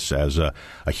see this as a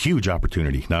huge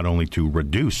opportunity, not only to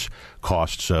reduce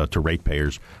costs to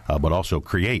ratepayers, but also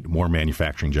create more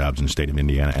manufacturing jobs in the state of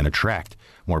Indiana and attract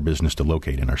more business to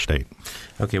locate in our state.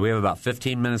 Okay, we have about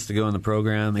 15 minutes to go in the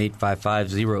program.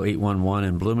 855-0811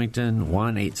 in Bloomington,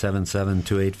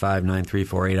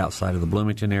 1-877-285-9348 outside of the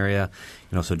Bloomington area. You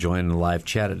can also join the live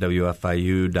chat at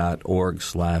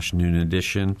wfiu.org/noon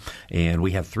edition. And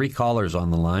we have 3 callers on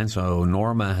the line, so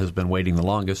Norma has been waiting the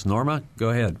longest. Norma,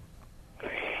 go ahead.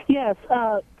 Yes,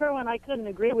 Kerwin, I couldn't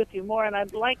agree with you more, and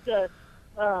I'd like the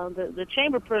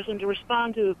chamber person to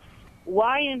respond to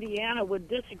why Indiana would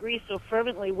disagree so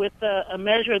fervently with a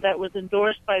measure that was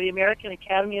endorsed by the American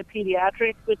Academy of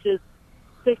Pediatrics, which is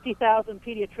 60,000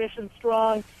 pediatricians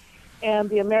strong, and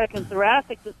the American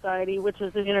Thoracic Society, which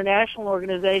is an international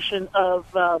organization of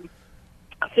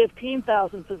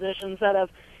 15,000 physicians that have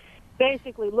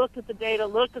basically looked at the data,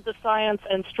 looked at the science,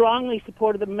 and strongly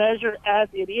supported the measure as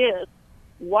it is.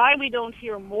 Why we don't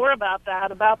hear more about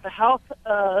that, about the health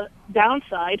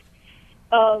downside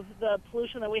of the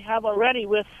pollution that we have already,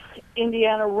 with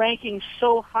Indiana ranking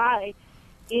so high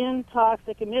in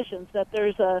toxic emissions, that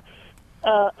there's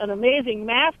an amazing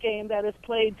math game that is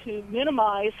played to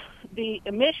minimize the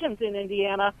emissions in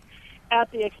Indiana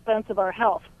at the expense of our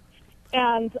health.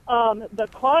 And the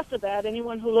cost of that,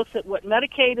 anyone who looks at what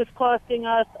Medicaid is costing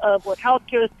us, of what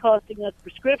healthcare is costing us,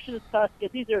 prescription is costing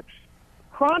us, these are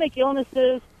chronic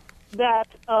illnesses that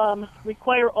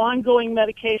require ongoing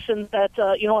medications that,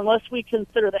 unless we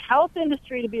consider the health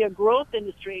industry to be a growth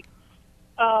industry,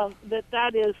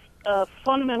 that is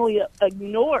fundamentally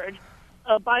ignored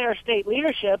by our state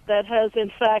leadership, that has, in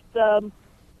fact,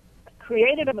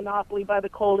 created a monopoly by the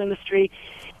coal industry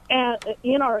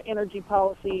in our energy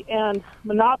policy, and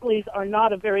monopolies are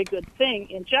not a very good thing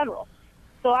in general.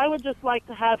 So I would just like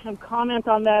to have him comment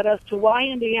on that, as to why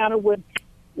Indiana would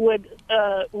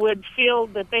feel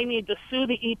that they need to sue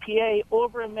the EPA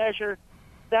over a measure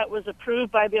that was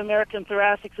approved by the American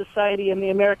Thoracic Society and the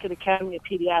American Academy of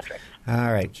Pediatrics.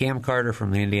 All right. Cam Carter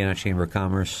from the Indiana Chamber of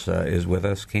Commerce is with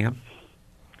us. Cam?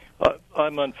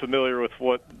 I'm unfamiliar with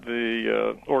what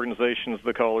the organizations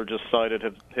the caller just cited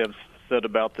have said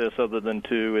about this, other than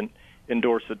to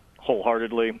endorse it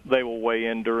wholeheartedly. They will weigh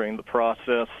in during the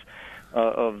process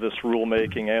of this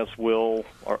rulemaking, as will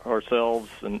ourselves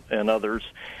and others.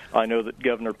 I know that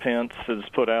Governor Pence has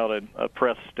put out a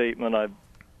press statement. I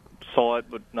saw it,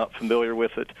 but not familiar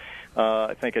with it.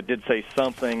 I think it did say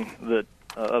something that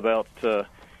about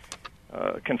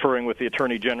conferring with the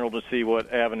Attorney General to see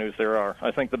what avenues there are.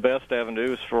 I think the best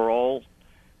avenue is for all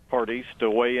parties to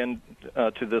weigh in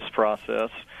to this process,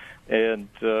 and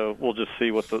we'll just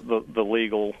see what the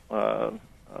legal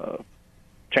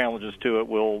challenges to it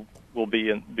will be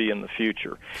in the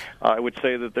future. I would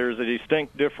say that there's a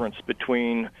distinct difference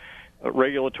between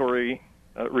regulatory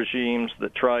regimes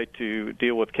that try to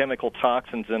deal with chemical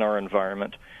toxins in our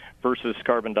environment versus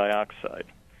carbon dioxide.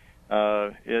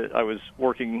 I was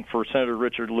working for Senator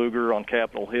Richard Lugar on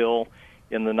Capitol Hill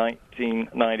in the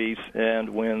 1990s, and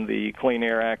when the Clean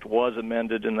Air Act was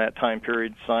amended in that time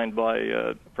period, signed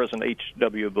by President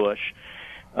H.W. Bush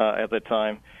at that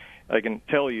time, I can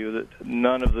tell you that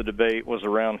none of the debate was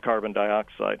around carbon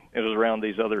dioxide. It was around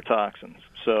these other toxins.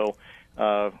 So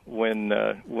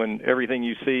when everything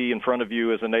you see in front of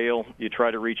you is a nail, you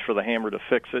try to reach for the hammer to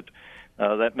fix it.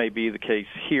 That may be the case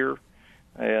here.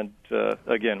 And,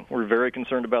 again, we're very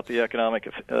concerned about the economic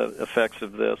effects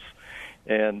of this.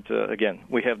 And, again,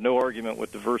 we have no argument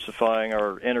with diversifying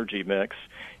our energy mix.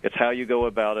 It's how you go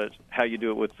about it, how you do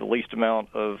it with the least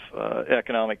amount of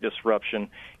economic disruption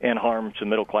and harm to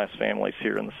middle-class families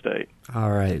here in the state. All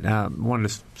right. I wanted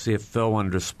to see if Phil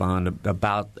wanted to respond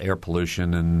about air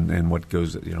pollution and what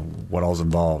goes, what all's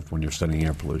involved when you're studying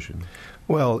air pollution.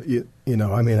 Well,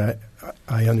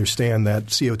 I understand that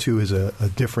CO2 is a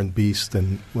different beast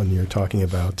than when you're talking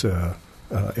about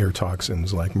air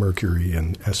toxins like mercury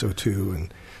and SO2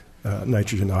 and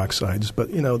nitrogen oxides.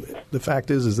 But, the fact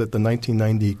is that the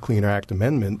 1990 Clean Air Act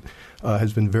amendment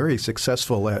has been very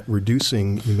successful at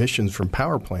reducing emissions from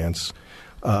power plants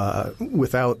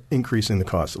without increasing the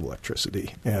cost of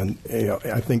electricity. And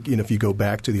I think if you go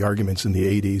back to the arguments in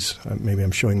the 80s, maybe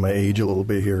I'm showing my age a little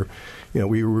bit here,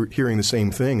 we were hearing the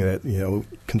same thing, that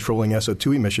controlling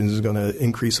SO2 emissions is going to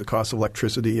increase the cost of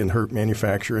electricity and hurt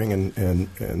manufacturing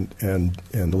and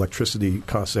electricity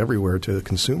costs everywhere to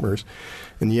consumers.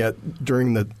 And yet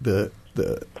during the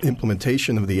the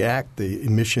implementation of the act, the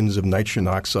emissions of nitrogen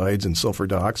oxides and sulfur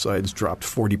dioxides dropped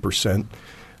 40%.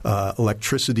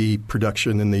 Electricity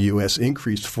production in the U.S.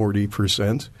 increased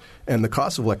 40%, and the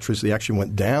cost of electricity actually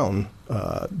went down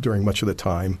during much of the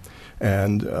time.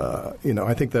 And,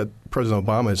 I think that President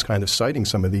Obama is kind of citing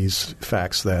some of these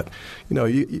facts that,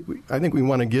 I think we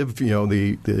want to give,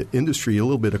 the industry a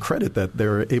little bit of credit that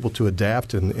they're able to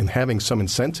adapt and having some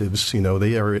incentives,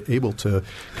 they are able to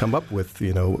come up with,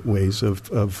 ways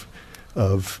of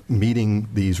meeting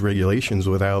these regulations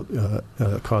without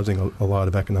causing a lot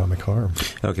of economic harm.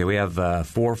 Okay, we have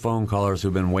 4 phone callers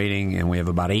who've been waiting, and we have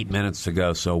about 8 minutes to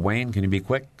go. So, Wayne, can you be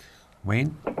quick?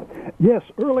 Wayne? Yes,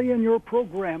 early in your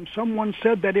program, someone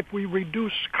said that if we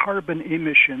reduce carbon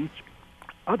emissions,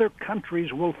 other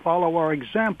countries will follow our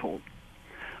example.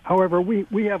 However,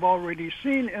 we have already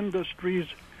seen industries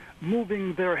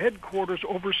moving their headquarters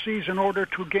overseas in order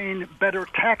to gain better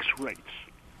tax rates.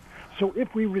 So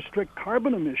if we restrict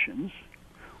carbon emissions,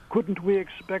 couldn't we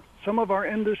expect some of our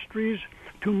industries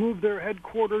to move their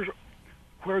headquarters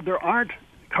where there aren't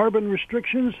carbon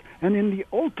restrictions, and in the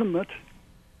ultimate,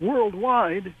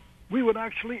 worldwide, we would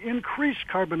actually increase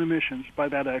carbon emissions by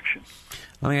that action?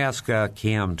 Let me ask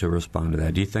Cam to respond to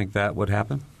that. Do you think that would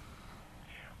happen?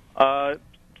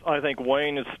 I think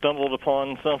Wayne has stumbled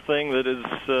upon something that is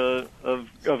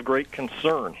of great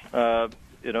concern. There's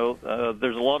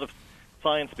a lot of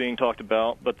science being talked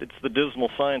about, but it's the dismal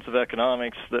science of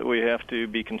economics that we have to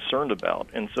be concerned about.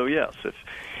 And so, yes,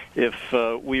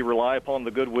 if we rely upon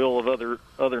the goodwill of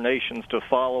other nations to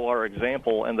follow our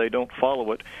example and they don't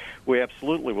follow it, we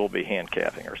absolutely will be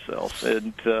handicapping ourselves.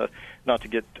 And not to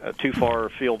get too far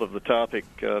afield of the topic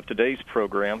of today's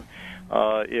program,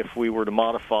 if we were to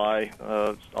modify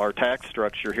our tax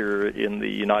structure here in the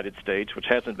United States, which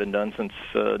hasn't been done since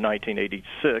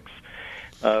 1986,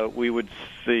 we would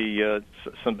see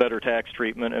some better tax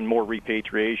treatment and more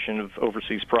repatriation of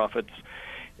overseas profits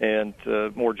and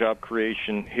more job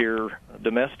creation here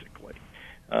domestically.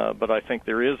 But I think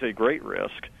there is a great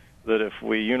risk that if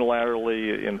we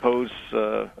unilaterally impose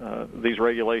these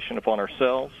regulations upon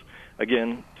ourselves,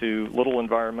 again, to little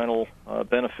environmental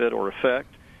benefit or effect,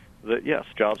 that, yes,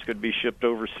 jobs could be shipped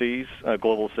overseas.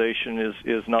 Globalization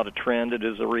is not a trend, it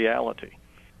is a reality.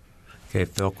 Okay,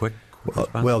 Phil, quick.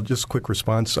 Well, just a quick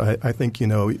response. I think,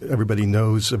 everybody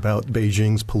knows about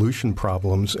Beijing's pollution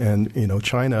problems, and,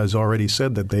 China has already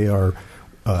said that they are,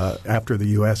 after the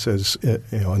U.S. has,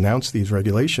 announced these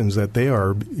regulations, that they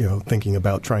are, thinking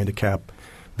about trying to cap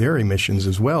their emissions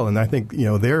as well. And I think,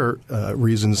 their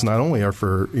reasons not only are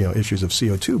for, issues of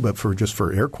CO2, but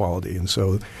for air quality. And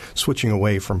so switching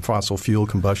away from fossil fuel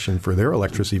combustion for their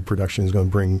electricity production is going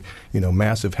to bring,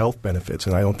 massive health benefits.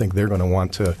 And I don't think they're going to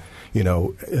want to,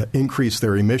 increase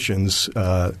their emissions,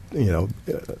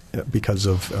 because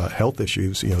of health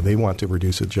issues. They want to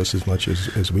reduce it just as much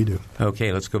as we do.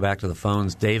 Okay, let's go back to the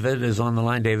phones. David is on the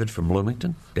line. David from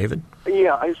Bloomington. David?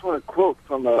 Yeah, I just want to quote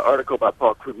from an article by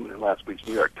Paul Krugman in last week's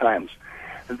New York Times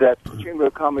that the Chamber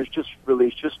of Commerce just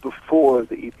released just before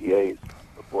the EPA's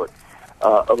report,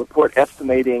 a report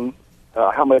estimating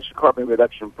how much the carbon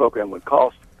reduction program would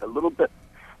cost, a little bit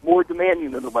more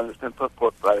demanding than the one that's been put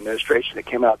forth by the administration. It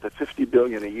came out to $50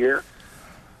 billion a year.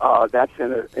 That's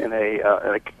in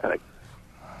a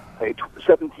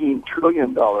 $17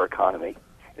 trillion economy.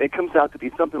 And it comes out to be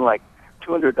something like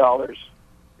 $200.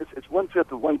 It's 1/5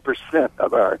 of 1%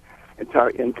 of our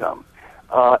entire income.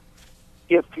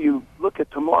 If you look at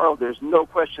tomorrow, there's no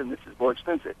question this is more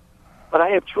expensive. But I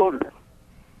have children,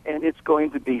 and it's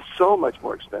going to be so much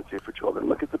more expensive for children.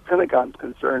 Look at the Pentagon's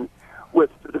concern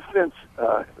with the defense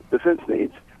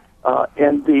needs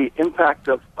and the impact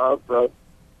of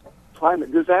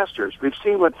climate disasters. We've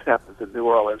seen what's happened to New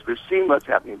Orleans. We've seen what's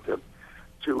happening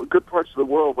to good parts of the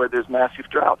world where there's massive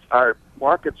droughts. Our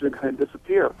markets are going to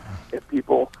disappear if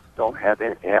people don't have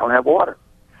water.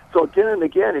 So again and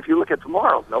again, if you look at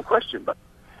tomorrow, no question, but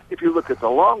if you look at the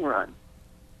long run,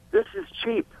 this is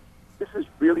cheap. This is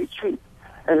really cheap.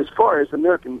 And as far as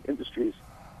American industries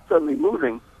suddenly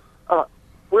moving,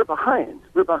 we're behind.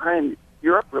 We're behind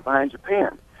Europe. We're behind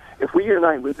Japan. If we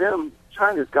unite with them,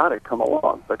 China's got to come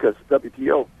along because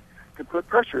WTO can put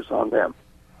pressures on them.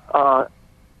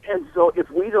 And so if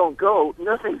we don't go,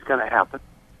 nothing's going to happen.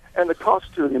 And the cost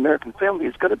to the American family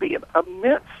is going to be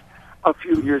immense a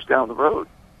few years down the road.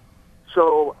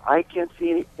 So I can't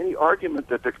see any argument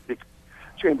that the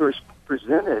Chamber has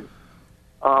presented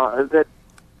that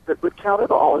would count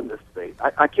at all in this debate.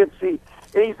 I can't see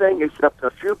anything except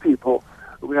a few people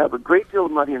who have a great deal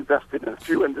of money invested in a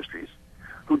few industries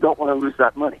who don't want to lose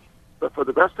that money. But for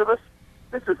the rest of us,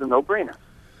 this is a no-brainer.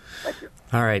 Thank you.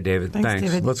 All right, David. Thanks.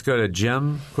 David. Let's go to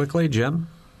Jim quickly. Jim?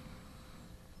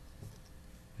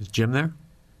 Is Jim there?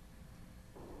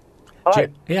 Hi.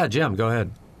 Jim, go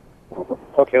ahead.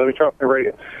 Okay, let me turn off my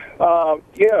radio.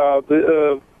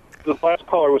 The last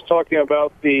caller was talking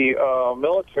about the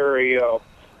military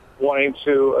wanting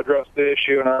to address the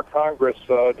issue in our Congress,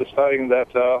 deciding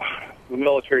that the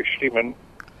military should even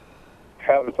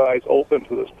have its eyes open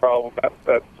to this problem.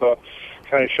 That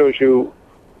kind of shows you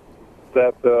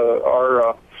that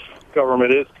our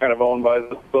government is kind of owned by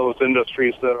those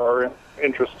industries that are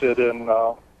interested in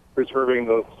preserving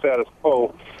the status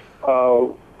quo.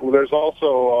 There's also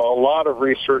a lot of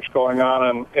research going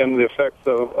on in the effects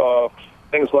of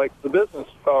things like the business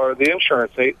or the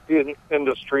insurance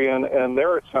industry and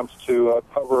their attempts to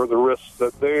cover the risks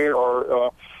that they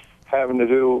are having to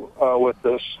do with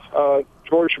this.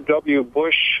 George W.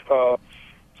 Bush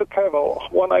took kind of a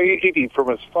 180 from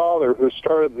his father, who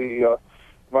started the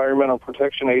Environmental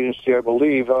Protection Agency, I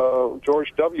believe.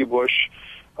 George W. Bush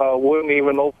wouldn't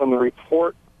even open the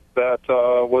report that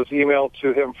was emailed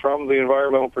to him from the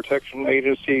Environmental Protection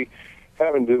Agency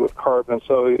having to do with carbon.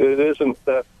 So it isn't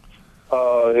that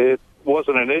it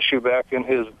wasn't an issue back in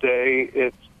his day.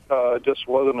 It just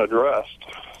wasn't addressed.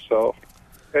 So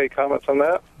any comments on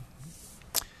that?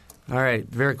 All right,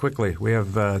 very quickly. We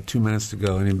have 2 minutes to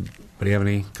go. Anybody have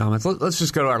any comments? Let's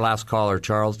just go to our last caller.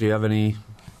 Charles, do you have any?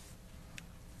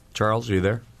 Charles, are you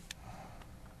there?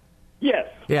 Yes.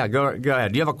 Yeah, go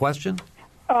ahead. Do you have a question?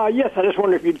 Yes, I just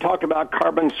wonder if you'd talk about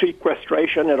carbon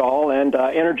sequestration at all and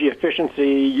energy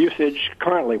efficiency usage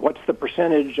currently. What's the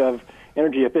percentage of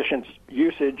energy efficient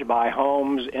usage by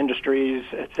homes, industries,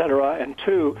 et cetera? And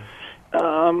two,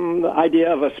 the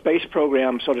idea of a space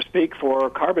program, so to speak, for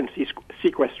carbon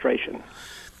sequestration.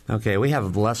 Okay, we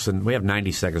have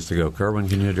 90 seconds to go. Kerwin,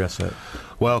 can you address that?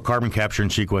 Well, carbon capture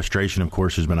and sequestration, of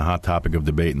course, has been a hot topic of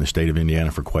debate in the state of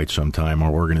Indiana for quite some time.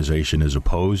 Our organization is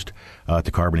opposed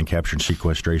to carbon capture and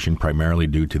sequestration, primarily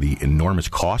due to the enormous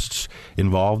costs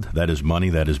involved. That is money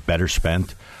that is better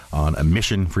spent on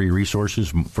emission-free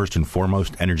resources, first and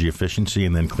foremost energy efficiency,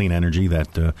 and then clean energy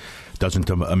that doesn't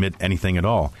emit anything at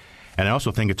all. And I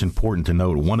also think it's important to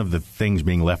note one of the things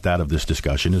being left out of this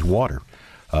discussion is water.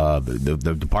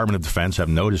 The Department of Defense have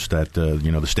noticed that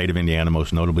the state of Indiana,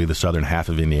 most notably the southern half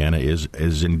of Indiana,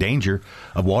 is in danger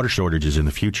of water shortages in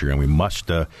the future, and we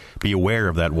must be aware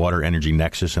of that water energy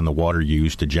nexus and the water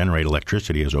used to generate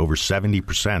electricity, as over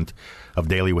 70% of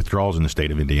daily withdrawals in the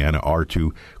state of Indiana are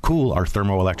to cool our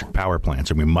thermoelectric power plants,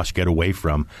 and we must get away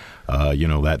from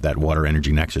that water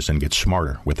energy nexus and get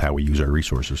smarter with how we use our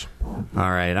resources.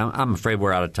 All right, I'm afraid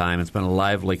we're out of time. It's been a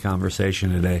lively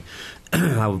conversation today.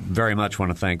 I very much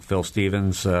want to thank Phil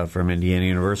Stevens from Indiana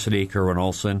University, Kerwin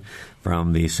Olson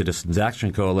from the Citizens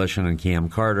Action Coalition, and Cam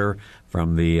Carter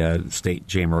from the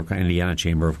Indiana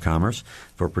Chamber of Commerce.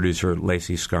 For producer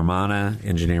Lacey Scarmana,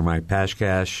 engineer Mike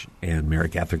Pashkash, and Mary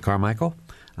Catherine Carmichael,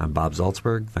 I'm Bob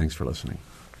Zaltzberg. Thanks for listening.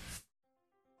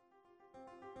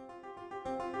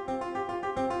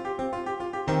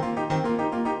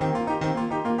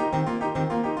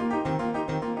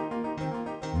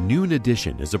 Noon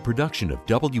Edition is a production of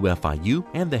WFIU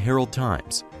and the Herald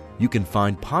Times. You can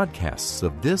find podcasts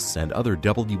of this and other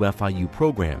WFIU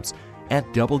programs at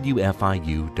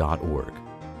WFIU.org.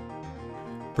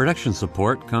 Production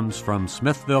support comes from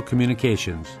Smithville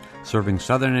Communications, serving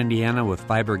southern Indiana with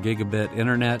fiber gigabit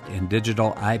internet and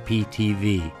digital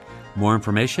IPTV. More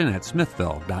information at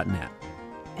smithville.net.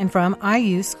 And from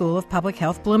IU School of Public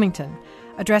Health Bloomington,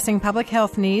 addressing public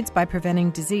health needs by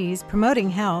preventing disease, promoting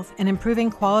health, and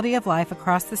improving quality of life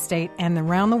across the state and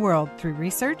around the world through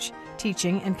research,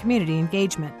 teaching, and community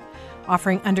engagement,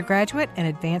 offering undergraduate and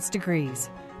advanced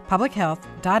degrees.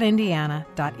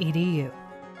 publichealth.indiana.edu